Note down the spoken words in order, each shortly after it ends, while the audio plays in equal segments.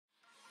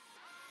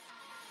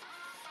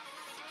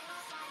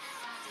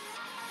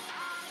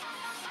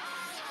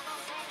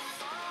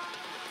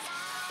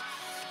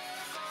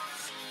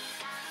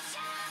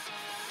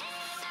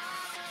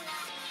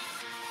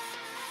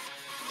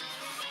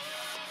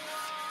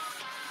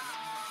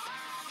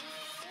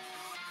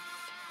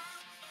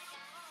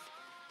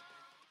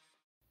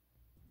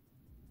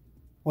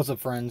What's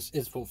up, friends?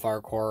 It's Full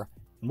Firecore,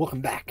 and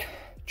welcome back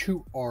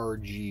to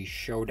RG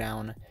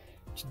Showdown.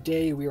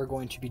 Today we are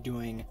going to be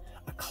doing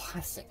a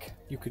classic,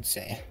 you could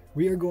say.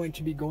 We are going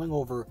to be going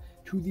over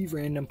to the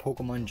random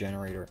Pokemon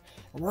generator,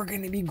 and we're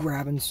going to be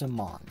grabbing some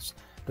Mons.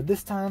 But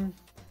this time,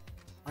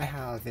 I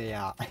have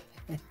a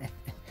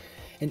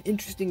an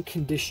interesting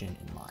condition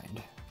in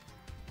mind.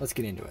 Let's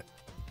get into it.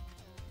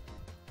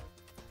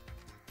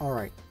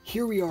 Alright,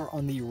 here we are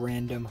on the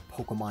random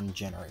Pokemon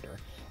generator.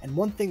 And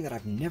one thing that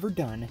I've never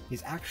done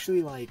is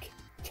actually,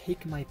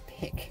 take my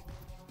pick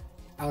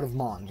out of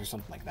Mons or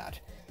something like that.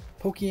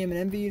 Pokemon and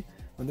Envy,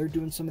 when they're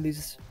doing some of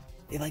these,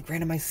 they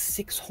randomize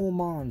 6 whole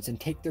Mons and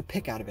take their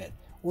pick out of it.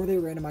 Or they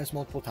randomize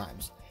multiple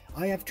times.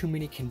 I have too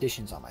many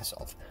conditions on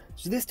myself.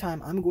 So this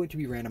time, I'm going to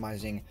be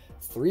randomizing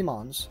 3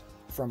 Mons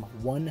from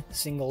one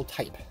single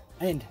type.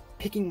 And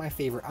picking my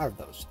favorite out of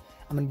those.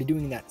 I'm going to be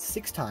doing that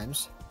 6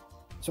 times.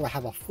 So I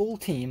have a full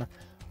team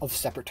of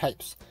separate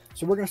types.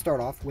 So we're going to start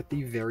off with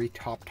the very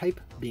top type,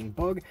 being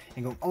Bug,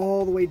 and going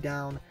all the way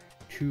down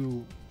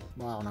to,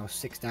 well, I don't know,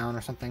 6 down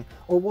or something.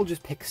 Or we'll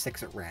just pick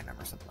 6 at random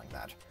or something like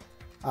that.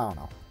 I don't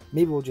know.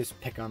 Maybe we'll just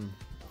pick them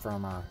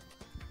from, I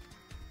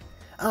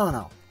don't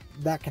know.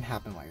 That can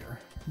happen later.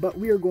 But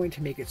we are going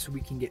to make it so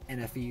we can get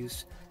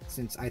NFEs,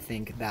 since I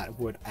think that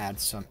would add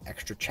some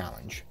extra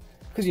challenge.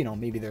 Because, you know,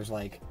 maybe there's,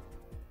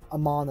 a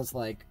Mon that's,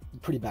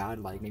 pretty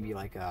bad, maybe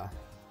a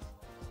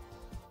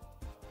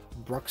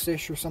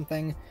Bruxish or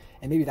something,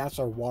 and maybe that's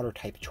our water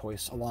type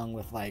choice, along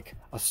with a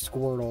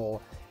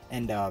Squirtle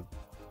and I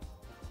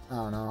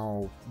don't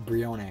know,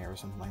 Brione or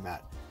something like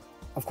that.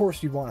 Of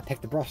course you'd want to pick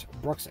the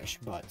Bruxish,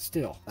 but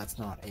still, that's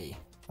not a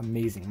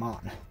amazing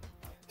Mon.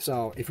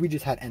 So if we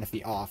just had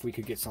NFE off, we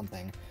could get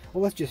something.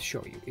 Well, let's just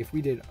show you. If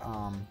we did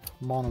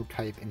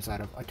monotype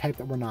inside of a type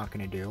that we're not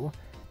going to do,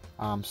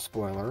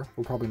 spoiler,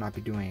 we'll probably not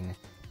be doing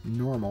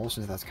normal,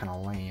 since that's kind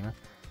of lame.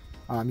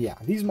 Yeah,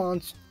 these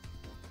Mons,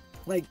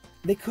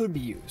 they could be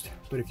used,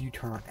 but if you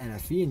turn on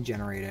NFE and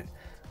generate it,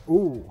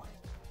 ooh,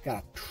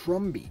 got a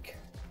Trumbeak,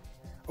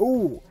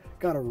 ooh,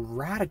 got a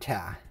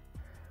Rattata,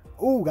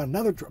 ooh, got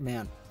another,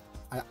 man,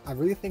 I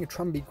really think a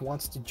Trumbeak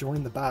wants to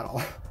join the battle,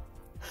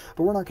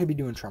 but we're not going to be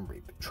doing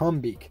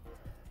Trumbeak,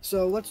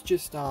 so let's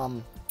just, I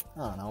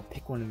don't know,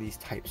 pick one of these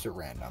types at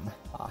random.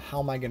 How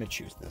am I going to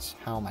choose this?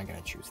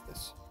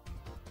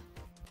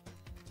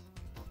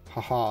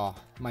 Haha,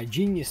 my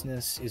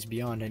geniusness is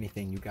beyond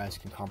anything you guys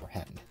can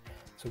comprehend.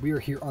 So we are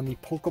here on the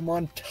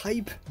Pokemon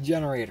type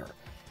generator,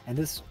 and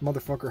this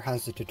motherfucker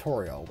has a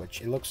tutorial, which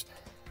it looks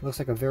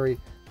like a very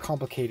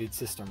complicated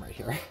system right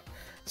here.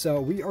 So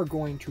we are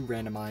going to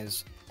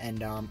randomize,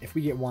 and if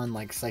we get one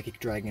like Psychic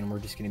Dragon, we're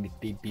just going to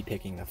be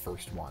picking the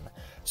first one.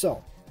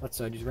 So let's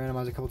just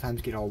randomize a couple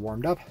times, get all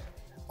warmed up.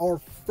 Our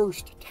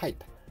first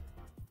type,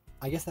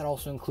 I guess that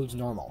also includes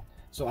normal.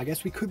 So I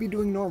guess we could be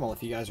doing normal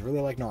if you guys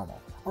really like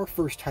normal. Our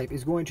first type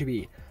is going to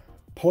be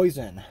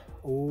Poison.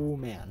 Oh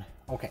man.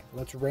 Okay,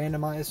 let's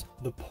randomize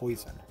the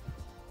Poison.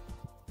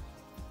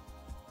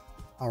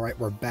 Alright,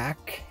 we're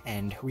back,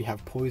 and we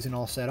have Poison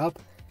all set up.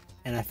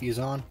 NFE's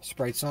on,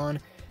 Sprite's on.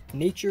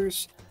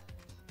 Natures,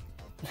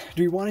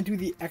 do we want to do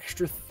the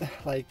extra,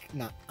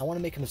 nah, I want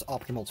to make them as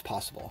optimal as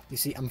possible. You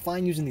see, I'm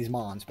fine using these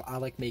Mons, but I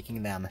like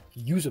making them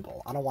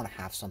usable. I don't want to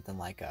have something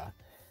like a,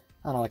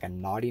 I don't know, like a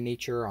Naughty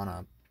Nature on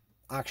a,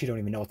 I actually don't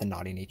even know what the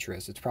Naughty Nature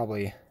is. It's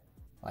probably,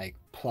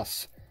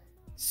 plus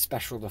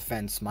special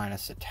defense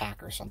minus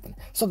attack or something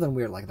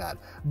weird like that.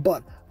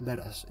 But let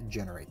us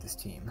generate this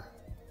team.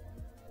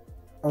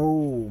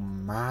 Oh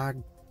my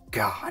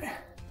god,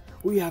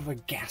 we have a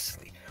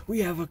Ghastly, we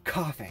have a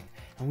Coughing,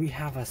 and we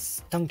have a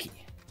Stunky.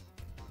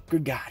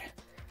 Good god.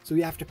 So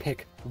we have to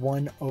pick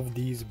one of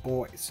these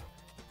boys.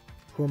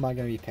 Who am I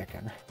going to be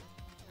picking?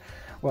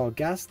 Well,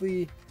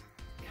 Ghastly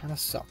kind of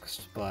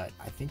sucks, but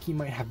I think he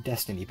might have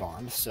Destiny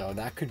Bond, so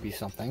that could be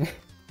something.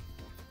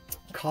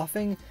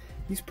 Coughing,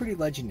 he's pretty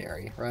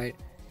legendary, right?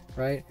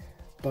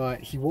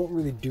 But he won't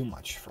really do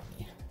much for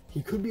me.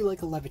 He could be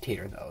like a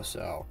Levitator though,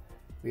 so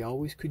we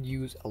always could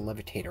use a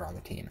Levitator on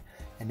the team.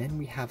 And then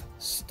we have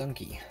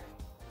Stunky.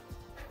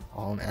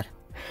 Oh man,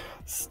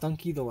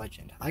 Stunky the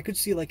Legend. I could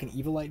see like an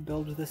Evilite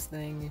build with this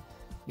thing,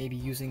 maybe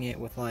using it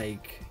with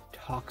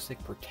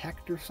Toxic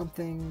Protect or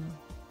something.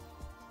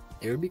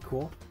 It would be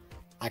cool.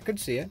 I could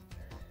see it,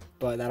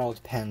 but that all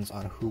depends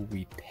on who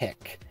we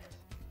pick.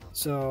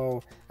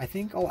 So I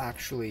think I'll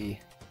actually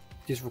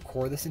just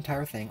record this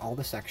entire thing, all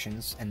the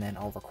sections, and then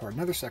I'll record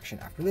another section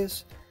after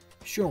this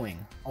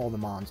showing all the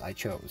Mons I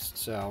chose.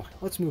 So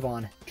let's move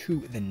on to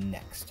the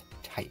next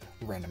type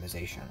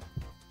randomization.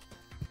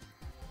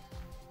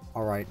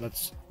 Alright,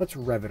 let's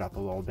rev it up a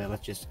little bit.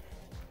 Let's just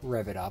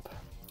rev it up.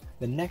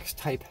 The next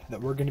type that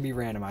we're going to be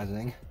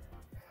randomizing,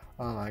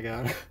 oh my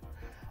god,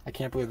 I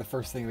can't believe the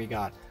first thing we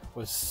got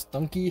was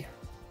Stunky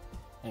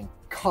and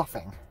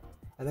Coughing,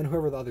 and then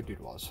whoever the other dude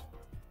was.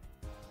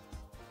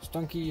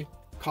 Stunky,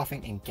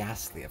 Coughing, and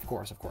Ghastly, of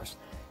course.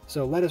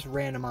 So let us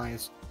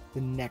randomize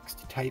the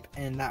next type,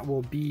 and that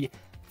will be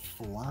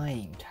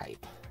Flying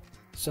type.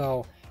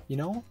 So, you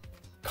know,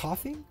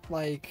 Coughing,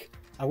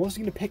 I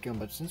wasn't gonna pick him,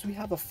 but since we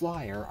have a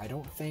flyer, I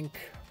don't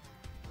think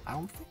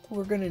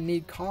we're gonna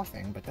need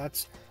coughing, but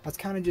that's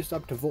kind of just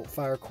up to Volt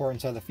Fire Core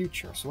Inside the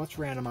Future. So let's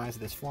randomize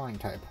this flying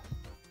type.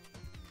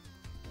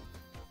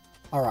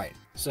 Alright,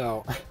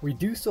 so we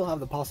do still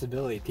have the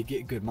possibility to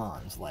get good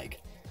mons,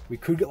 like we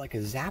could get like a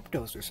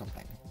Zapdos or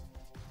something.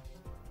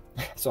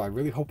 So I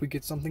really hope we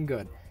get something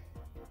good.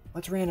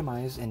 Let's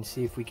randomize and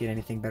see if we get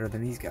anything better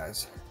than these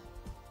guys.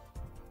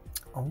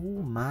 Oh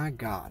my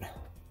god.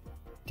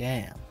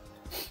 Damn.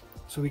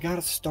 So we got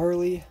a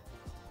Starly,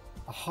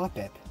 a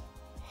Hoppip.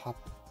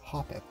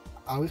 Hoppip.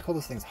 I always call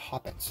those things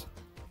Hoppits.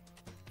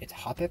 It's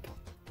Hoppip?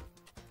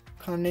 What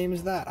kind of name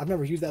is that? I've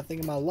never used that thing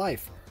in my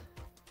life.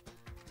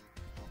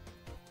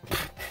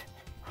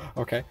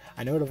 Okay,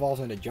 I know it evolves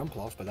into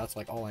Jumpluff, but that's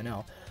like all I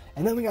know.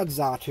 And then we got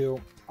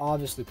Xatu.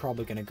 Obviously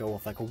probably going to go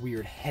with like a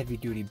weird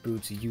heavy-duty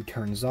boots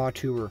U-turn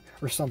Xatu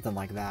or something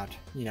like that.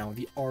 You know,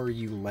 the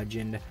RU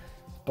legend.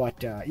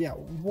 But yeah,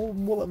 we'll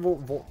let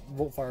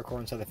Volt Fire Core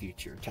Inside the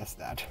Future test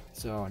that.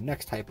 So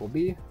next type will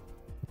be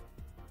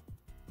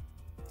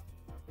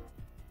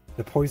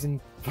the Poison.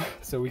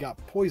 So we got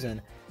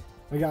Poison.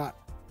 We got,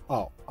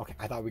 oh, okay,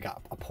 I thought we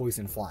got a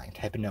Poison flying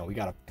type. No, we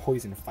got a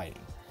Poison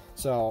fighting.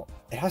 So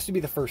it has to be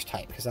the first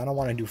type because I don't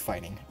want to do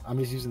fighting. I'm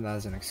just using that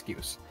as an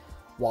excuse.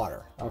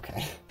 Water.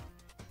 Okay.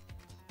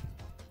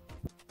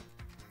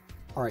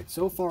 Alright,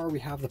 so far we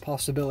have the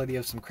possibility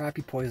of some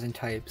crappy poison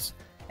types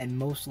and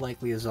most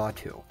likely a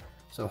Xatu.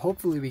 So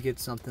hopefully we get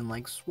something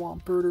like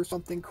Swampert or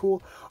something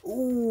cool.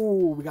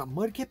 Ooh, we got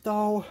Mudkip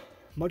though.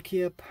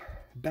 Mudkip,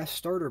 best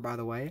starter by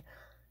the way.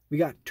 We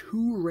got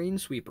 2 Rain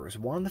Sweepers,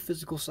 one on the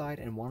physical side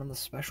and one on the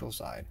special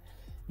side.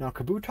 Now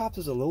Kabutops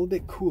is a little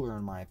bit cooler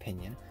in my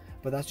opinion,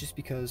 but that's just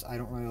because I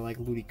don't really like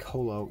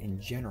Ludicolo in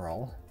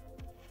general.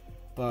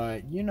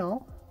 But, you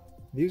know,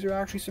 these are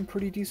actually some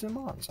pretty decent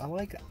mons. I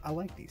like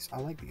these.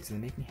 They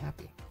make me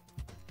happy.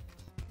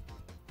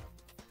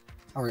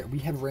 Alright, we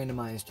have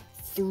randomized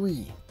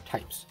 3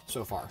 types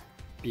so far,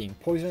 being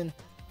Poison,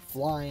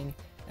 Flying,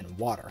 and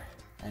Water.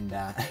 And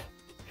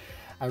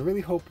I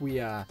really hope we,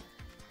 yeah,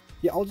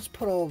 I'll just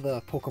put all the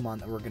Pokemon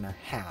that we're gonna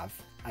have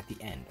at the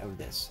end of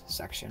this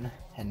section,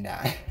 and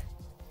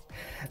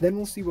then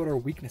we'll see what our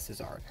weaknesses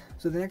are.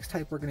 So the next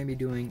type we're gonna be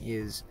doing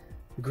is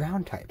the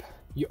Ground type.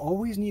 You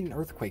always need an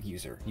Earthquake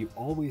user. You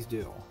always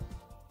do.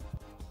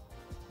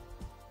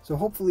 So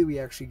hopefully we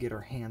actually get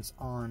our hands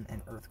on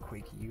an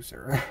Earthquake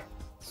user.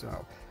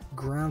 So,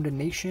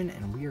 Groundination,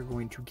 and we are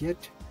going to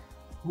get,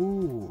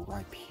 ooh,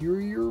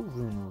 Rhyperior,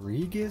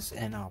 Runerigus,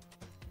 and a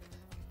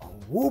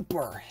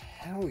Wooper.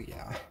 Hell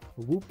yeah.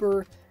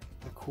 Wooper,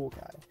 the cool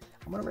guy.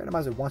 I'm going to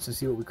randomize it once and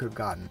see what we could have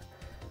gotten.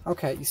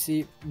 Okay, you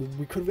see,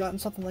 we could have gotten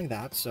something like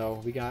that.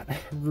 So, we got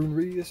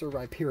Runerigus or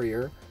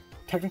Rhyperior.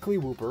 Technically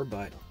Wooper,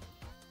 but,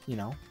 you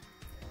know,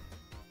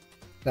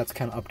 that's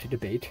kind of up to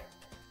debate.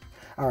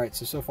 Alright,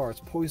 so far it's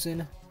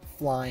Poison,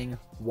 Flying,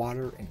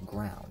 Water, and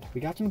Ground.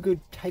 We got some good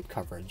type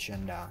coverage,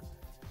 and I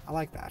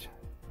like that.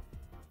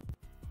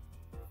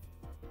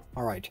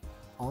 Alright,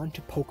 on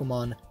to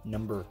Pokemon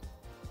number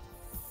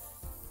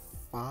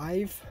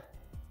 5.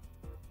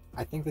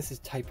 I think this is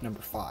type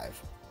number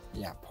 5.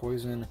 Yeah,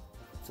 Poison,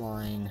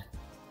 Flying,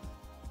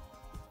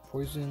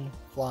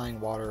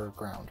 Water,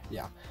 Ground.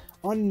 Yeah.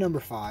 On to number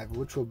 5,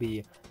 which will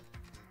be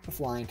the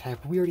Flying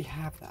type. We already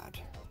have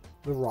that.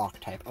 The Rock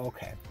type.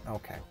 Okay.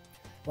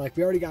 Like,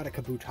 we already got a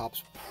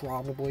Kabutops,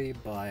 probably,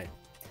 but,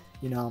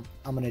 you know,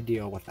 I'm gonna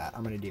deal with that.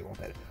 I'm gonna deal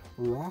with it.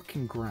 Rock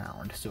and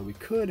Ground. So we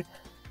could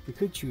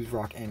choose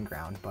Rock and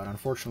Ground, but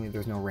unfortunately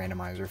there's no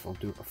randomizer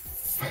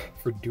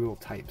for dual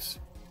types.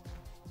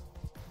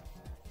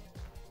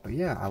 But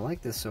yeah, I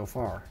like this so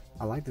far.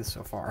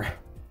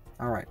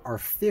 Alright, our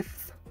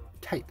 5th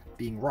type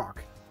being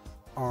Rock.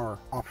 Our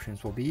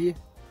options will be,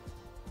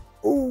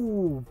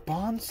 ooh,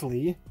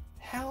 Bonsly.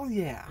 Hell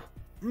yeah.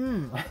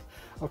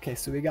 Okay,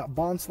 so we got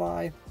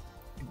Bonsly,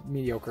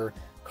 mediocre,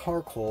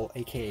 Carkol,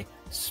 aka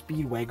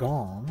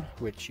Speedwagon,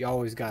 which you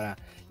always gotta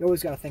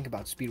think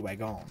about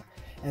Speedwagon,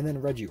 and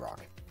then Regirock.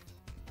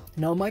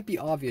 Now it might be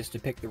obvious to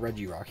pick the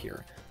Regirock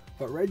here,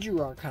 but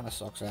Regirock kind of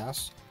sucks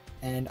ass,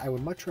 and I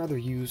would much rather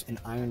use an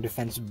Iron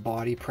Defense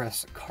Body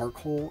Press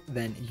Carkol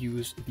than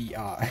use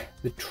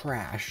the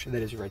trash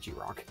that is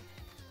Regirock.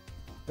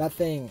 That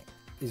thing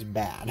is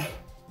bad,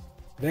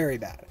 very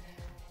bad.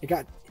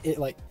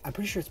 I'm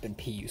pretty sure it's been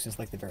PU since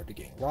like the very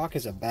beginning. Rock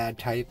is a bad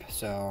type,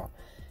 so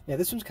yeah,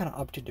 this one's kind of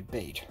up to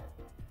debate.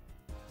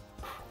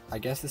 I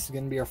guess this is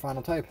gonna be our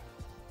final type.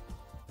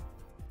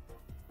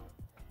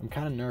 I'm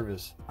kind of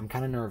nervous.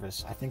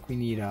 I think we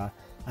need a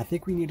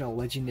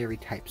legendary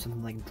type,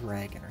 something like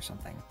Dragon or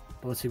something.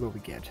 But let's see what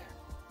we get.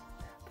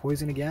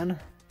 Poison again,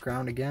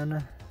 Ground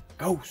again,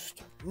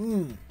 Ghost.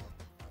 You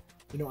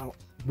know,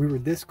 we were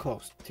this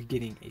close to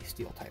getting a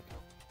Steel type.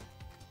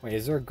 Wait,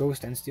 is there a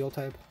Ghost and Steel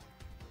type?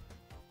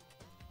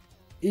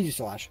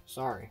 Aegislash.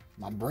 Sorry,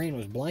 my brain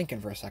was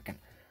blanking for a second.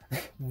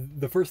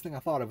 The first thing I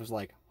thought of was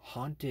like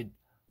haunted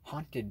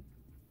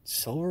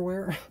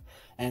silverware,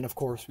 and of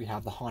course we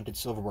have the haunted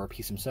silverware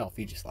piece himself,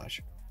 Aegislash.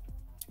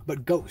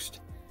 But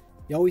Ghost,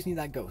 You always need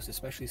that ghost,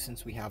 especially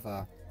since we have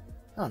a,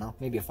 I don't know,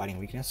 maybe a fighting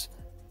weakness.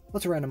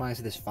 Let's randomize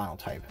this final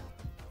type.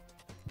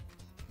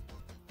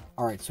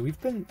 Alright, so we've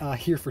been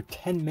here for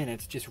 10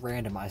 minutes just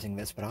randomizing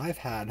this, but I've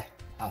had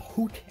a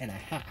hoot and a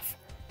half.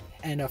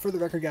 And for the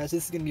record, guys,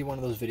 this is going to be one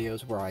of those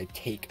videos where I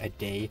take a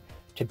day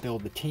to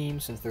build the team,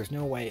 since there's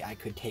no way I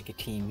could take a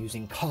team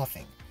using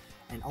coughing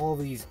and all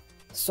of these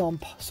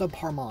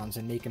subpar mons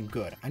and make them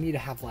good. I need to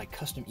have like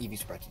custom Eevee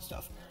spreads and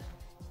stuff.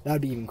 That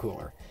would be even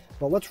cooler.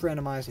 But let's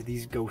randomize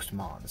these ghost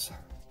mons.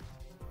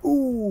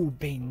 Ooh,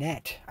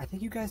 Bayonet. I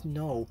think you guys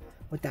know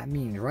what that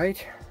means,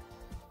 right?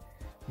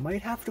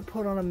 Might have to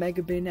put on a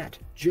Mega Bayonet.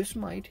 Just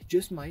might,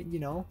 you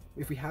know,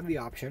 if we have the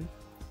option.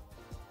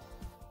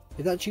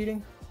 Is that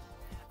cheating?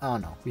 I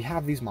don't know. We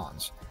have these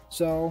mons.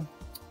 So,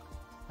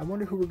 I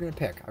wonder who we're going to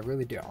pick. I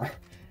really do.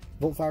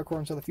 Volt Firecore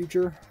into the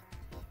future.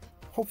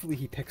 Hopefully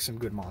he picks some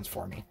good mons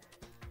for me.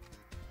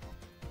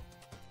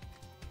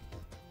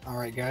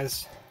 Alright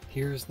guys,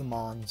 here's the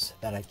mons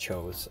that I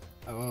chose.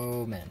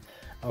 Oh man.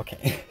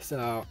 Okay,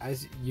 so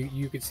as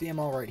you can see them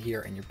all right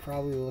here, and you're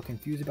probably a little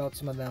confused about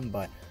some of them,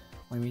 but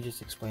let me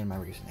just explain my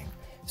reasoning.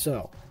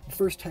 So, the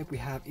first type we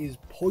have is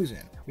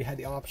Poison. We had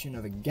the option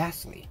of a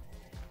Ghastly,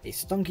 a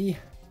Stunky,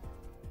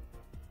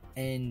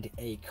 and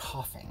a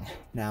Coughing.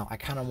 Now, I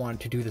kind of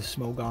wanted to do the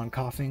Smogon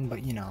Coughing,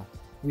 but you know,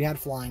 we had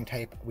Flying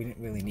type, we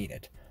didn't really need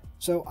it.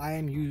 So I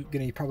am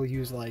going to probably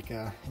use like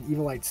an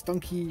Evilite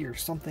Stunky or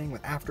something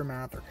with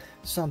Aftermath or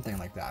something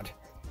like that.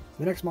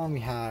 The next mon we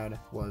had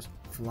was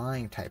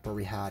Flying type, where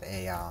we had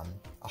a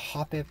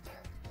Hoppip,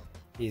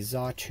 a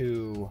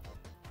Xatu,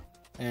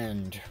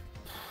 and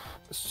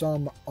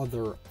some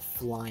other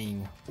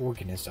flying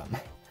organism.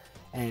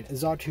 And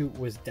Xatu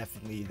was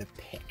definitely the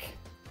pick,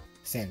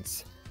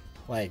 since,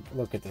 like,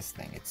 look at this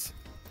thing, it's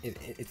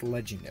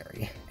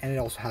legendary, and it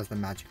also has the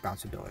magic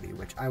bounce ability,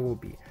 which I will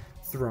be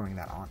throwing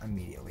that on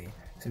immediately,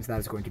 since that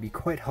is going to be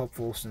quite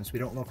helpful, since we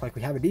don't look like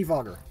we have a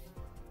defogger.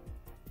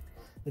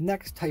 The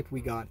next type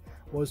we got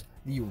was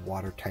the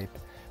water type.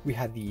 We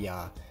had the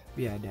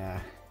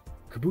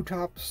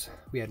Kabutops,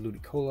 we had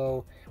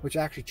Ludicolo, which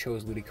I actually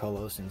chose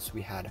Ludicolo since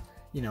we had,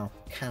 you know,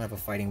 kind of a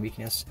fighting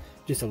weakness,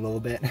 just a little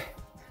bit.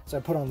 So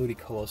I put on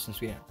Ludicolo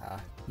since we didn't,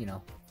 you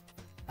know,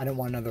 I didn't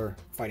want another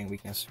fighting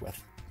weakness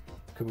with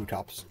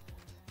Kabutops.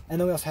 And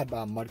then we also had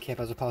Mudkip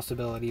as a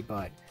possibility,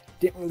 but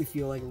didn't really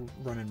feel like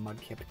running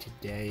Mudkip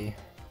today,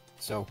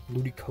 so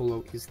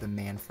Ludicolo is the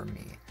man for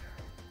me.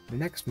 The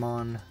next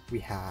mon we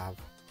have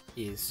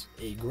is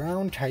a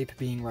ground type,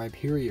 being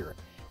Rhyperior.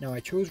 Now I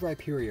chose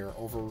Rhyperior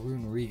over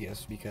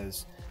Runerigus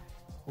because,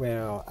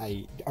 well,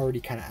 I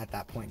already kind of at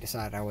that point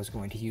decided I was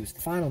going to use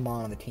the final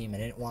mon on the team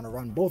and I didn't want to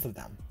run both of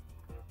them.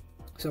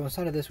 So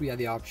instead of this we had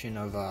the option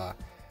of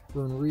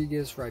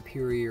Runerigus,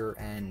 Rhyperior,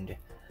 and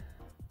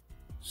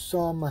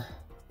some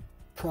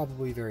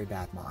probably very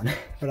bad mon,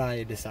 but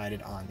I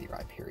decided on the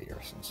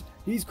Rhyperior since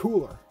he's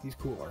cooler,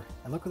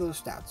 and look at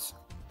those stats,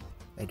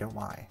 they don't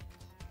lie.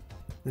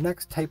 The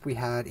next type we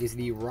had is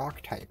the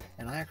rock type,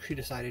 and I actually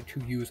decided to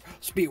use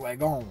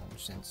Speedwagon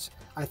since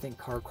I think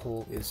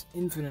Carkol is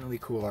infinitely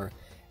cooler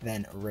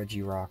than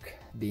Regirock,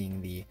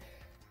 being the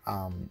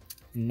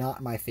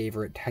not my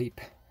favorite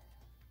type.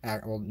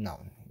 Well, no,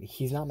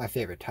 he's not my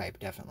favorite type,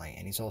 definitely,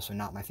 and he's also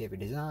not my favorite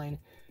design.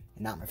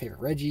 Not my favorite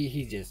Reggie.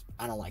 He's just,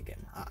 I don't like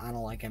him. I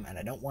don't like him, and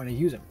I don't want to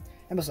use him.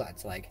 And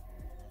besides, like,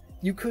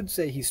 you could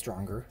say he's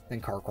stronger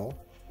than Carkol,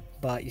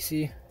 but you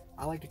see,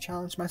 I like to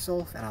challenge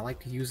myself, and I like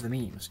to use the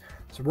memes.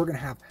 So we're gonna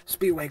have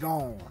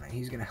Speedwagon, and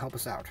he's gonna help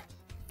us out.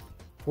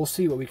 We'll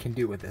see what we can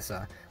do with this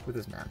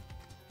man.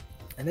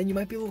 And then you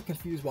might be a little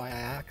confused why I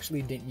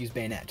actually didn't use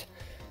Bayonet.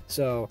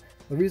 So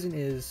the reason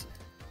is,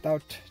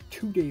 about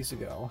 2 days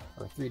ago,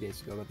 or 3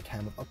 days ago at the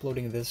time of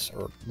uploading this,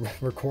 or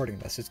recording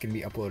this, it's going to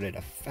be uploaded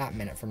a fat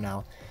minute from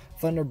now,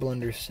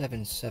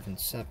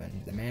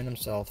 ThunderBlunder777, the man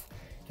himself,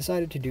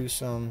 decided to do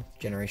some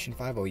Generation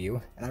 5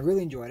 OU, and I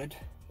really enjoyed it.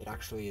 It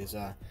actually is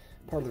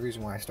part of the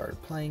reason why I started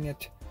playing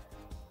it,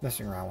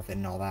 messing around with it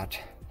and all that.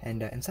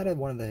 And inside of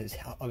one of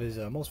his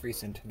most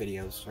recent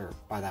videos, or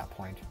by that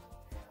point,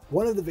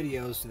 one of the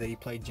videos that he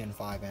played Gen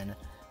 5 in,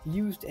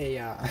 used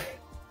a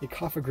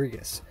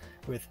Cophagrigus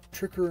with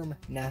Trick Room,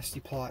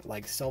 Nasty Plot,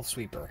 like Self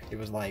Sweeper. It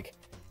was like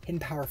Hidden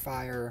Power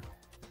Fire.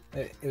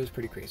 It was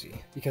pretty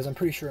crazy, because I'm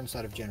pretty sure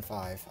inside of Gen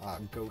 5,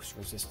 Ghost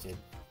resisted,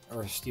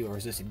 or Steel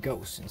resisted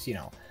Ghost, since, you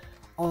know,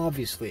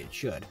 obviously it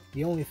should.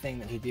 The only thing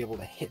that he'd be able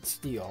to hit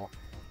Steel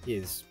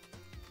is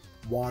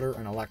Water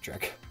and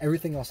Electric.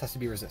 Everything else has to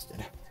be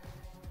resisted.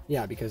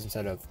 Yeah, because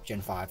instead of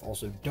Gen 5,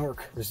 also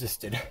Dark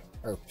resisted,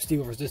 or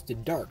Steel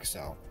resisted Dark,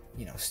 so,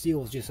 you know,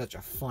 Steel is just such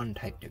a fun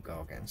type to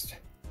go against.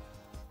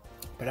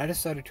 But I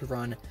decided to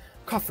run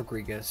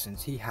Cophagrigus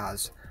since he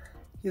has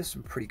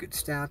some pretty good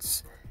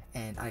stats,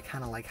 and I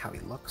kind of like how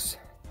he looks.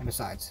 And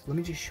besides, let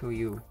me just show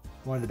you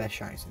one of the best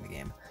shinies in the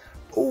game.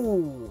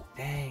 Oh,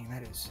 dang,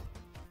 that is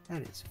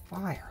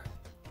fire.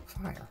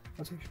 Fire.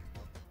 What's it?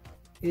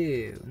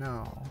 Ew,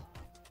 no.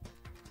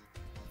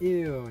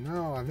 Ew,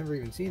 no, I've never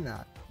even seen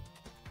that.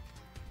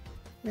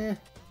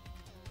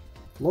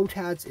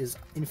 Lotad's is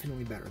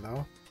infinitely better,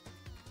 though.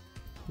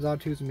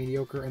 Zatu's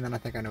mediocre, and then I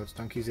think I know what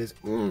Stunky's is.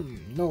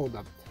 No,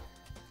 the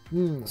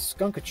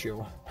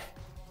Skunkachu.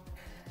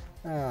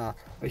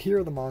 But here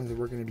are the mons that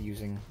we're going to be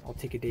using. I'll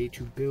take a day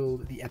to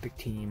build the epic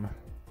team,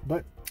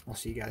 but I'll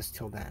see you guys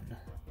till then.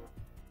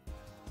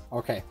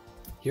 Okay,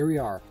 here we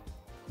are.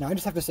 Now I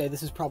just have to say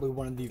this is probably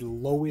one of the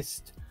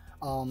lowest,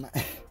 well,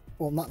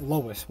 not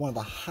lowest, one of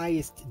the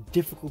highest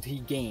difficulty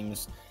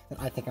games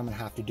that I think I'm going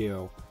to have to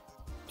do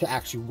to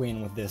actually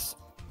win with this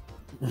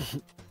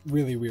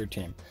really weird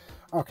team.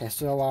 Okay,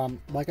 so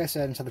like I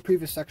said inside the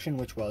previous section,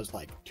 which was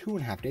like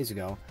 2.5 days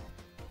ago,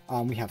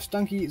 we have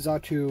Stunky,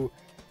 Zatu,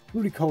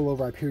 Ludicolo,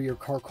 Rhyperior,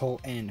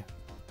 Carkol, and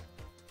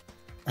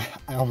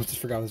I almost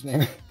just forgot his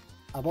name.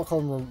 I'll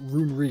call him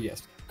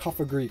Runerigus.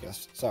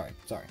 Cophagrigus. Sorry.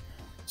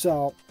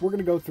 So we're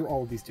gonna go through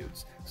all of these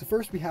dudes. So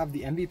first we have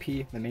the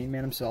MVP, the main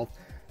man himself,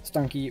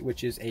 Stunky,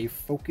 which is a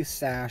Focus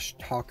Sash,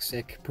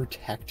 Toxic,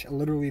 Protect.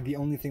 Literally the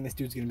only thing this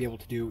dude's gonna be able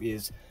to do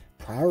is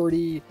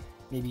Priority,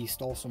 maybe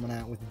stall someone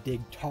out with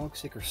Dig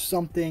Toxic or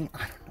something.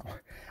 I don't know.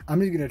 I'm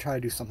just gonna try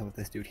to do something with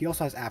this dude. He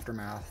also has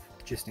Aftermath,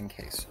 just in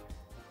case.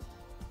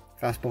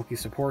 Fast bulky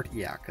support,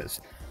 yeah, because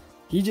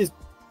he's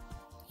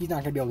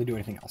not gonna be able to do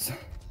anything else.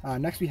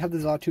 Next we have the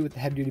Zatu with the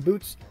heavy duty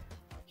boots.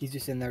 He's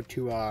just in there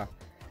to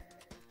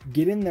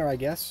get in there, I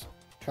guess.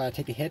 Try to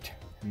take a hit,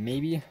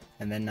 maybe,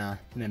 and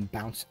then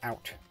bounce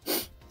out.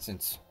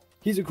 Since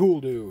he's a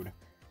cool dude.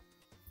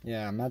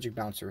 Yeah, magic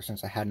bouncer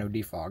since I had no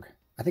defog.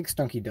 I think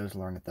Stunky does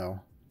learn it though,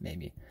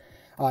 maybe.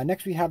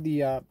 Next we have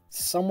the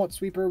somewhat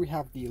sweeper. We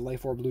have the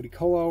Life Orb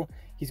Ludicolo.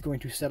 He's going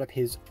to set up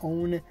his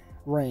own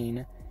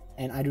rain.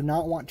 And I do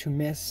not want to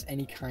miss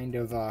any kind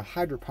of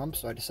Hydro Pump,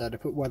 so I decided to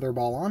put Weather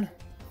Ball on.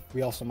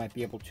 We also might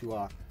be able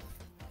to,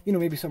 you know,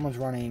 maybe someone's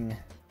running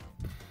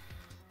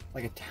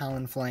like a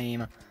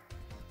Talonflame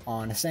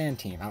on a Sand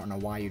team. I don't know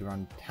why you'd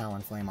run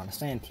Talonflame on a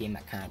Sand team.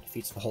 That kind of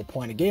defeats the whole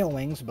point of Gale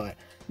Wings, but,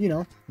 you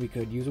know, we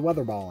could use a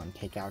Weather Ball and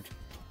take out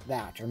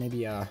that. Or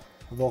maybe a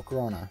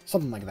Volcarona,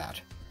 something like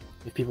that,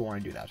 if people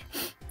want to do that.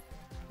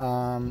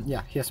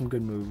 Yeah, he has some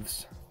good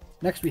moves.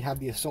 Next we have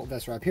the Assault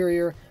Vest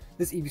Rhyperior.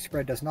 This EV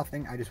spread does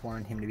nothing. I just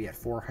wanted him to be at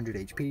 400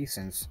 HP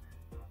since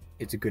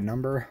it's a good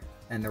number,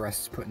 and the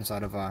rest is put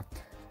inside of a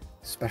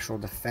special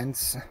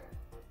defense.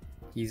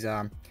 He's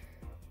gonna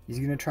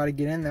try to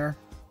get in there.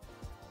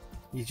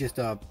 He's just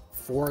a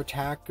 4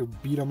 attack,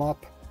 beat him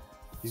up.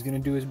 He's gonna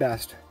do his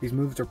best. These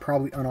moves are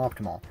probably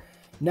unoptimal.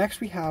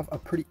 Next we have a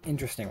pretty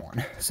interesting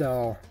one.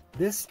 So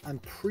this I'm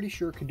pretty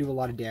sure could do a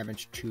lot of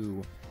damage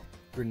to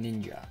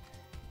Greninja.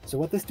 So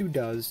what this dude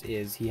does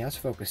is he has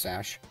Focus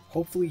Sash.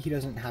 Hopefully he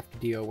doesn't have to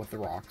deal with the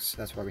rocks.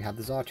 That's why we have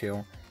the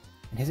Zatu.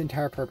 And his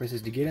entire purpose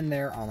is to get in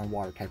there on a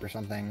water type or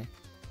something,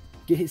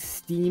 get his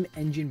Steam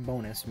Engine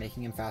bonus,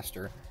 making him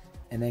faster,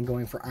 and then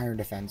going for Iron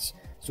Defense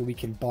so we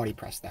can body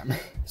press them.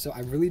 So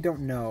I really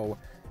don't know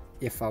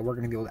if we're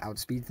going to be able to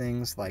outspeed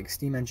things. Like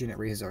Steam Engine, it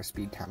raises our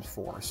speed times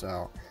 4.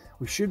 So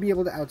we should be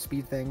able to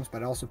outspeed things,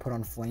 but I also put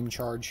on Flame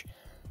Charge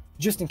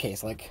just in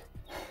case. Like,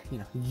 you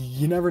know,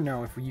 you never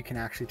know if you can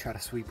actually try to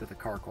sweep with a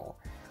Carkol.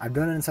 I've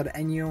done it inside of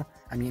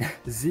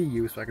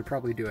ZU, so I could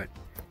probably do it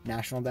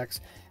National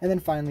Dex. And then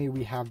finally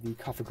we have the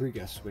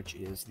Cophagrigus, which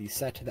is the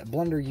set that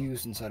Blunder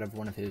used inside of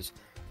one of his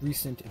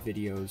recent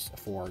videos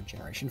for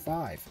Generation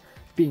 5,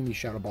 being the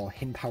Shadow Ball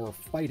Hidden Power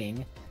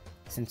Fighting,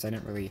 since I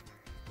didn't really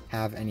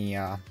have any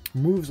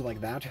moves like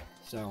that.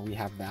 So we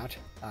have that,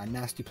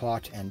 Nasty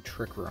Plot, and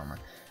Trick Room.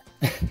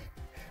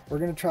 We're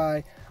going to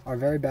try our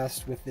very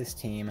best with this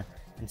team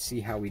and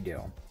see how we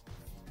do.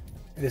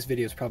 This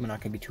video is probably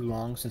not going to be too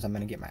long since I'm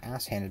going to get my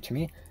ass handed to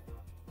me,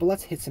 but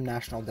let's hit some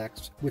National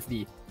Dex with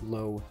the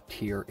low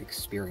tier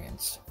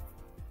experience.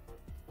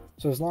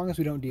 So as long as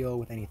we don't deal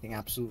with anything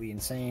absolutely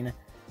insane,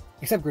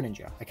 except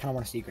Greninja. I kind of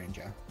want to see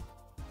Greninja.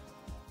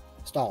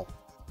 Stall.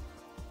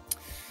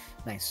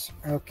 Nice.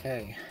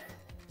 Okay.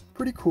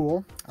 Pretty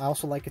cool. I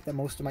also like it that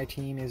most of my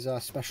team is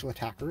special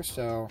attackers,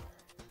 so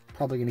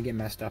probably going to get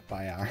messed up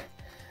by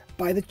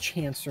the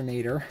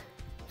Chancernator.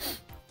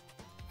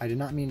 I did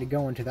not mean to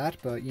go into that,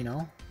 but, you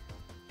know,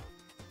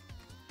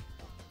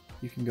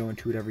 you can go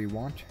into whatever you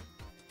want.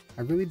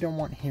 I really don't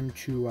want him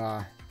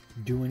to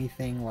do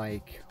anything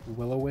like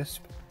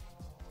Will-O-Wisp,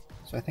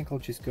 so I think I'll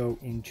just go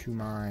into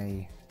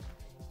my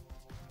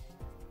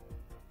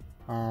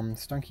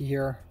Stunky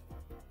here.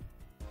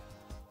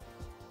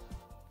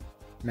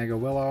 Mega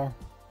Willow.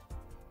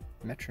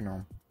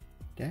 Metronome.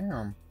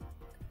 Damn.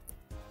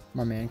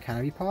 My man kind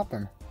of be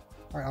popping.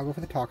 Alright, I'll go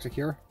for the Toxic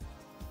here.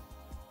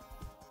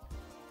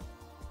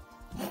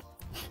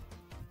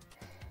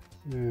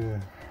 Yeah.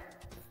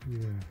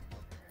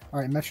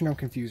 Alright, Metronome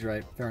confused,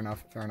 right? Fair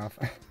enough, fair enough.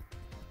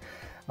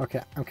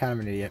 Okay, I'm kind of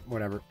an idiot.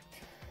 Whatever.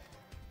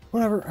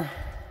 Whatever.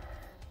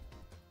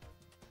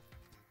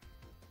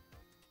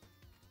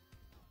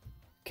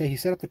 Okay, he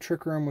set up the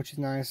Trick Room, which is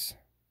nice.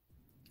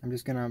 I'm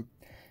just gonna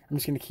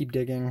keep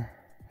digging,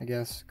 I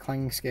guess.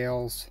 Clanging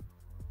Scales.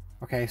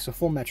 Okay, so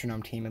full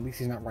Metronome team. At least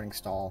he's not running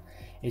Stall.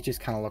 It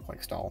just kind of looked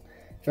like Stall.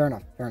 Fair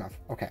enough, fair enough.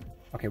 Okay,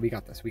 okay, we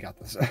got this, we got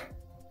this.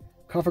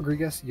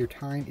 Cophagrigus, your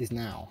time is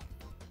now.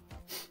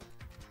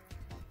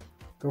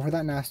 Go for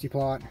that nasty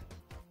plot.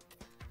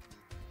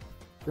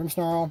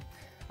 Grimmsnarl.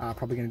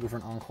 Probably gonna go for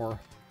an Encore.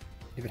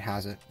 If it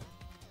has it.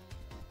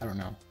 I don't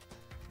know.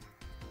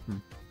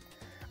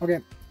 Okay.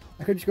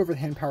 I could just go for the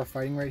Hidden Power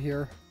Fighting right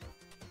here.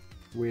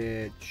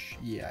 Which,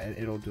 yeah,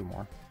 it'll do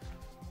more.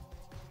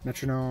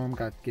 Metronome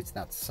gets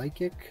that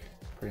Psychic.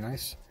 Pretty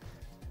nice.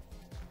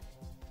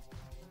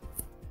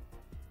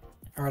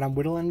 Alright, I'm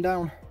whittling him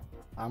down.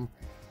 I'm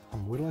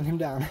whittling him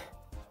down.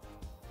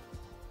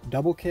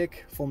 Double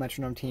kick, full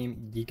metronome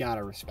team. You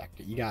gotta respect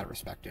it. You gotta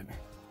respect it.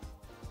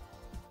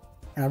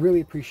 And I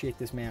really appreciate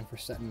this man for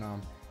setting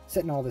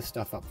all this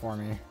stuff up for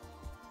me.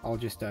 I'll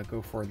just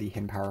go for the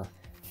Hidden Power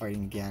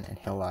Fighting again, and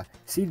he'll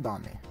Seed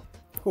Bomb me.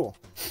 Cool.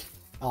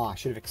 Oh, I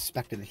should have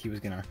expected that he was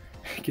gonna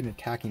get an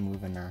attacking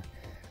move and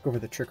go for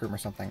the Trick Room or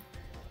something.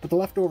 But the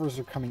leftovers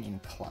are coming in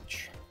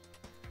clutch.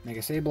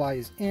 Mega Sableye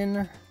is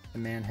in. The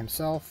man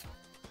himself.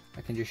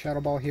 I can just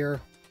Shadow Ball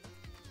here.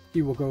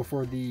 He will go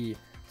for the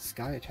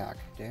Sky Attack.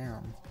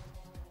 Damn.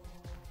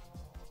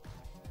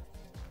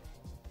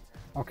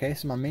 Okay,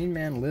 so my main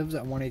man lives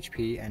at 1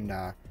 HP,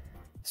 and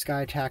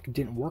Sky Attack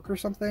didn't work or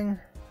something?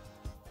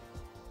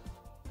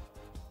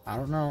 I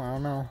don't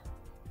know.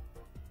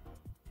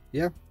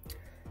 Yeah,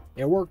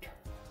 it worked.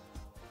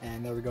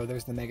 And there we go,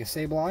 there's the Mega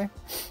Sableye.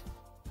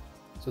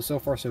 So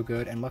far so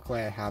good, and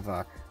luckily I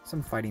have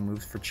some fighting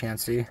moves for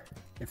Chansey,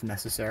 if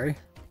necessary.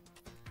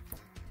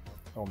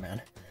 Oh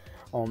man.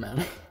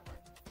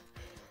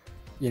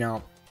 You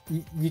know,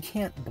 you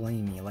can't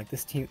blame me, like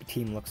this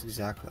team looks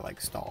exactly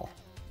like Stall.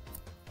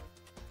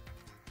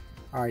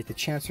 Alright, the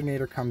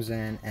Chancernator comes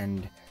in,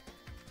 and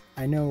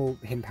I know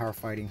Hidden Power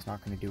Fighting's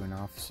not going to do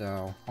enough,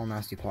 so all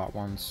nasty plot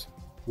once.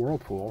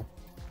 Whirlpool.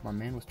 My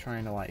man was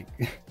trying to, like,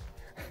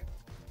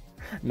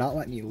 not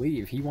let me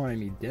leave. He wanted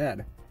me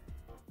dead.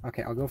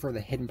 Okay, I'll go for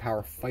the Hidden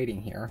Power Fighting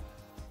here.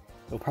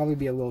 They'll probably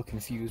be a little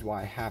confused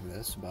why I have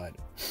this, but,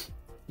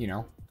 you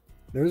know,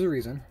 there's a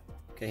reason.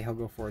 Okay, he'll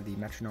go for the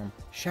Metronome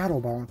Shadow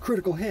Ball and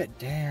critical hit.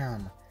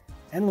 Damn.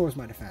 And lowers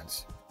my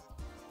defense.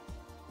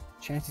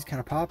 Chansey's kind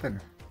of popping.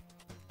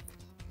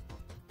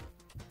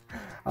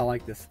 I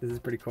like this. This is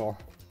pretty cool.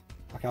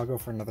 Okay, I'll go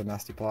for another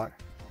nasty plot.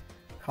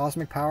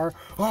 Cosmic Power.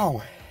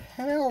 Oh,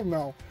 hell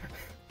no.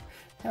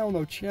 Hell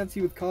no.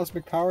 Chansey with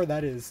Cosmic Power.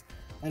 That is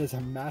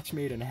a match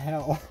made in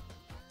hell.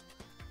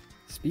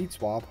 Speed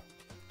Swap.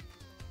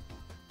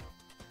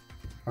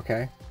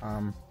 Okay.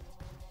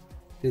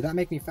 Did that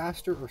make me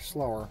faster or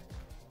slower?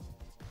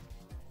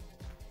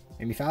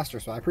 Made me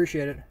faster, so I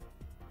appreciate it.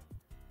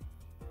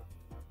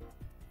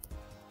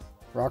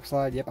 Rock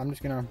Slide. Yep, I'm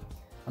just gonna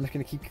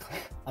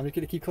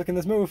keep clicking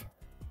this move.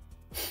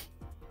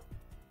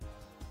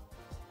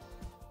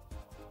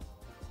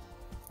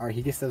 Alright,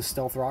 he gets those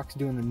Stealth Rocks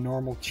doing the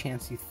normal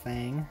Chansey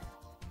thing.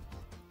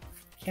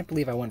 Can't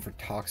believe I went for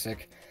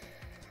Toxic.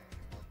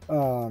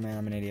 Oh man,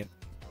 I'm an idiot.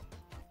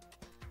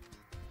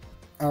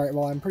 Alright,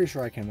 well I'm pretty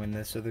sure I can win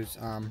this, so there's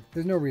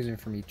no reason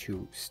for me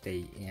to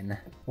stay in.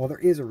 Well, there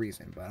is a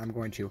reason, but I'm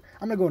gonna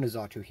go into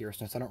Xatu here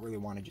since I don't really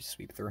want to just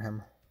sweep through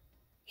him.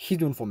 He's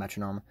doing full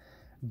metronome.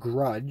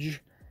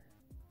 Grudge.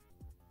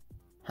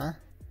 Huh?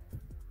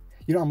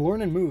 You know, I'm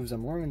learning moves.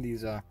 I'm learning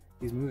these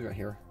moves right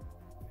here.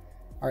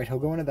 Alright, he'll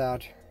go into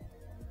that.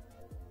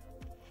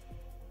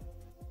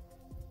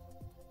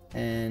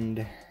 And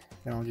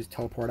then I'll just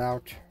teleport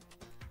out.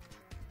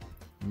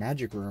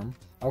 Magic Room.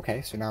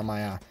 Okay, so now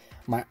my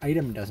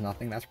item does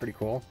nothing. That's pretty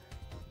cool.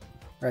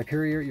 Alright,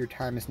 Period, your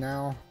time is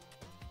now.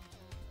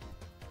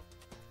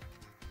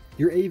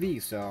 You're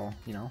AV, so,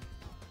 you know,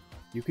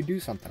 you could do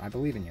something. I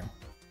believe in you.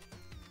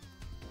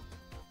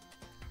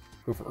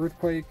 Go for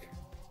Earthquake.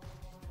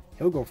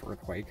 He'll go for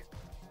Earthquake.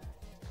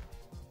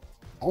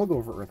 I'll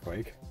go for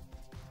Earthquake.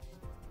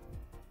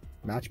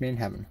 Match made in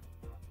heaven.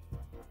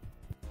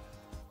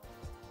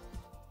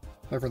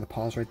 Sorry for the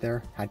pause right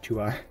there. Had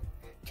to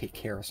take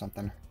care of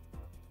something.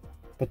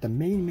 But the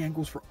main man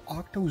goes for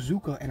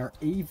Octozuka, and our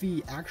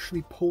AV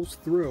actually pulls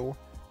through.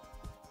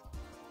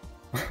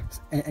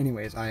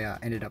 Anyways, I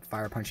ended up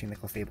fire punching the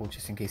Clefable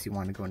just in case he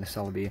wanted to go into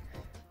Celebi,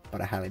 but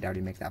I highly doubt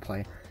he'd make that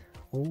play.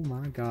 Oh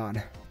my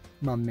god.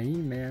 My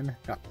main man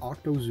got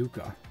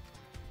Octozuka.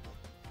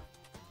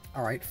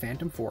 Alright,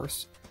 Phantom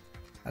Force.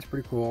 That's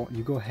pretty cool.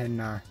 You go ahead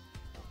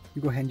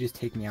and just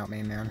take me out,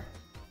 main man.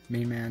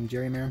 Main man,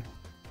 Jerry man.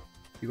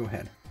 You go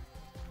ahead.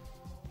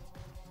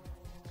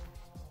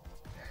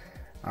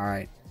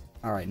 Alright.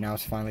 Alright, now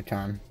it's finally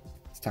time.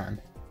 It's time.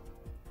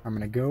 I'm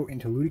gonna go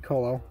into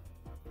Ludicolo.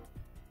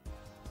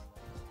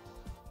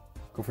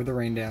 Go for the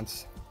Rain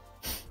Dance.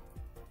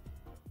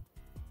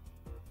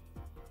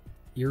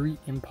 Eerie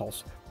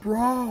Impulse.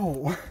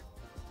 Bro!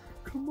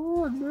 Come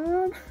on,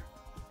 man!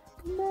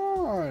 Come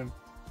on!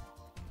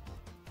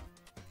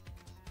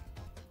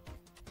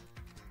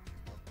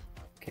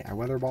 Okay, I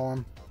Weather Ball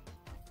him.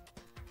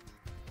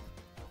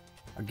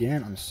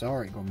 Again, I'm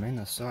sorry,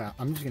 Gomena, sorry.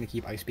 I'm just gonna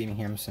keep Ice Beaming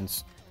him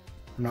since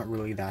I'm not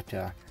really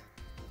that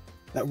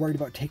worried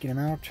about taking him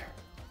out.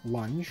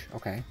 Lunge,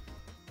 okay.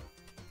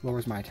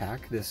 Lowers my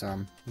attack. This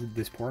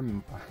poor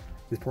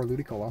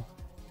Ludicolo.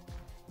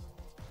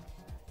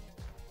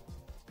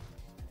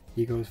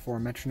 He goes for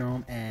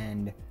metronome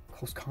and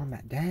close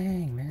combat.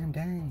 Dang, man,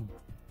 dang.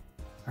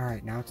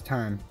 Alright, now it's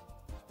time.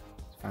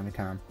 It's finally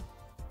time.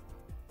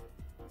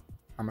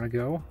 I'm gonna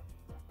go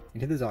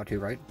into the Zatu,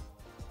 right?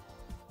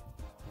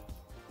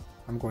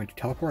 I'm going to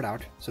teleport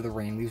out so the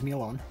rain leaves me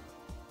alone.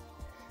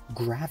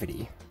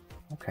 Gravity.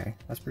 Okay,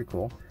 that's pretty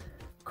cool.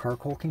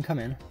 Carkol can come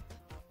in.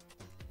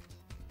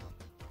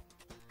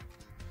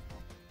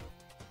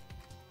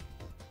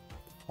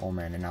 Oh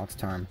man, and now it's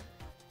time.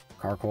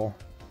 Carkol.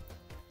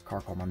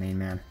 Carkol, my main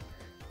man.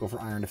 Go for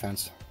Iron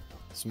Defense.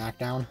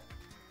 Smackdown.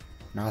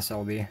 Nah,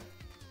 Selby.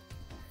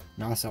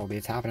 Nah, Selby,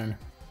 it's happening.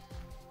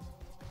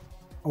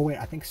 Oh wait,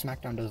 I think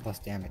Smackdown does less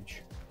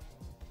damage.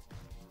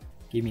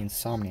 Give me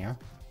Insomnia.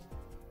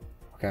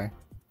 Okay.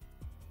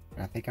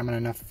 And I think I'm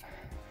enough.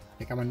 I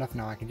think I'm enough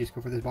now. I can just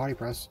go for this body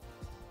press.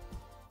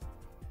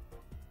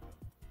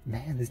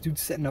 Man, this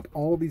dude's setting up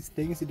all these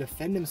things to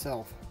defend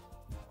himself.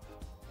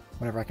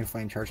 Whenever I can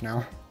flame charge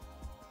now.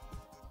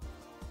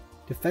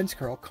 Defense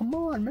curl, come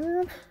on,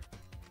 man.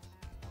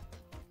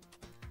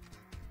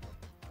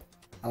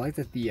 I like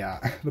that the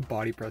the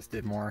body press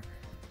did more.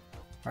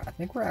 Alright, I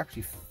think we're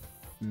actually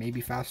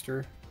maybe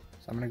faster.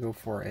 So I'm gonna go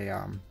for a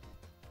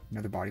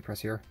another body press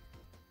here.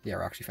 Yeah,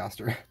 we're actually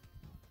faster.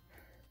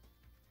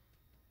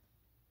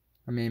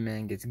 My main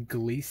man gets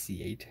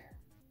Glaciate.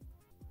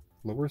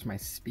 Lowers my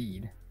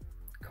speed.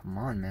 Come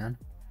on, man.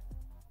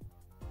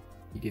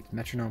 He gets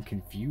Metronome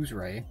Confuse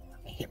Ray.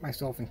 I hit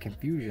myself in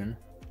confusion.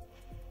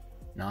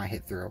 No, I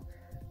hit through.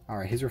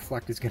 Alright, his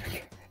Reflect is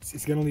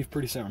gonna leave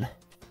pretty soon.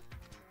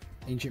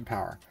 Ancient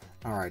Power.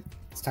 Alright,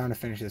 it's time to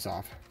finish this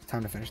off. It's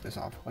time to finish this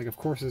off. Like, of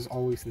course, there's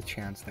always the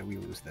chance that we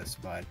lose this,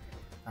 but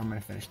I'm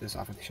gonna finish this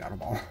off with the Shadow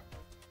Ball.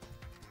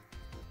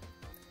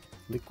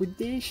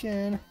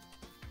 Liquidation!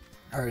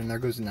 Alright, and there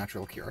goes the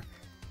Natural Cure.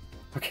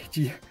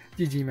 Okay,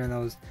 GG, man,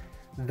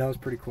 that was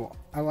pretty cool.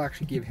 I will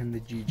actually give him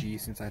the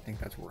GG since I think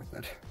that's worth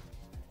it.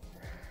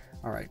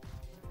 Alright,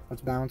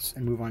 let's bounce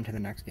and move on to the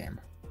next game.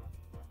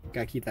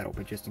 Gotta keep that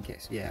open just in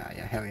case. Yeah,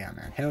 hell yeah,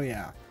 man. Hell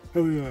yeah.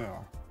 Hell yeah.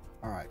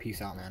 Alright,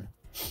 peace out, man.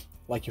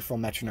 Like your full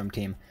metronome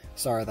team.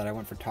 Sorry that I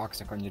went for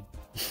Toxic on your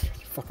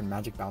fucking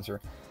Magic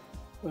Bouncer.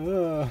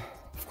 Of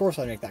course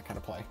I make that kind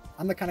of play.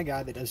 I'm the kind of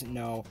guy that doesn't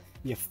know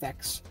the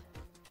effects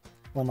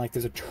when, like,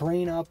 there's a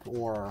terrain up,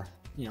 or,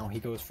 you know, he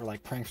goes for,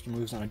 like, prankster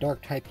moves on a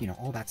dark type, you know,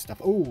 all that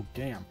stuff. Oh,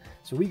 damn.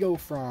 So we go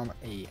from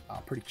a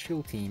pretty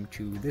chill team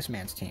to this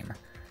man's team.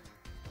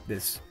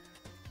 This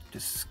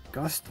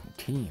disgusting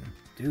team.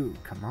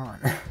 Dude, come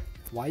on.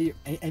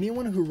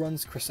 Anyone who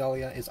runs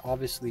Cresselia is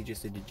obviously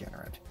just a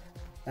degenerate.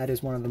 That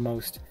is one of the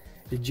most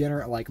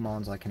degenerate-like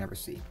mons I can ever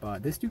see.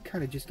 But this dude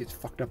kind of just gets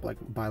fucked up, like,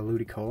 by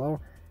Ludicolo.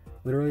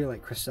 Literally,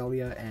 like,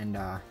 Cresselia and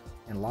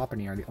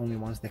Lopunny are the only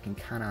ones that can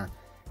kind of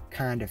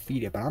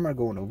defeat it. But I'm gonna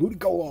go into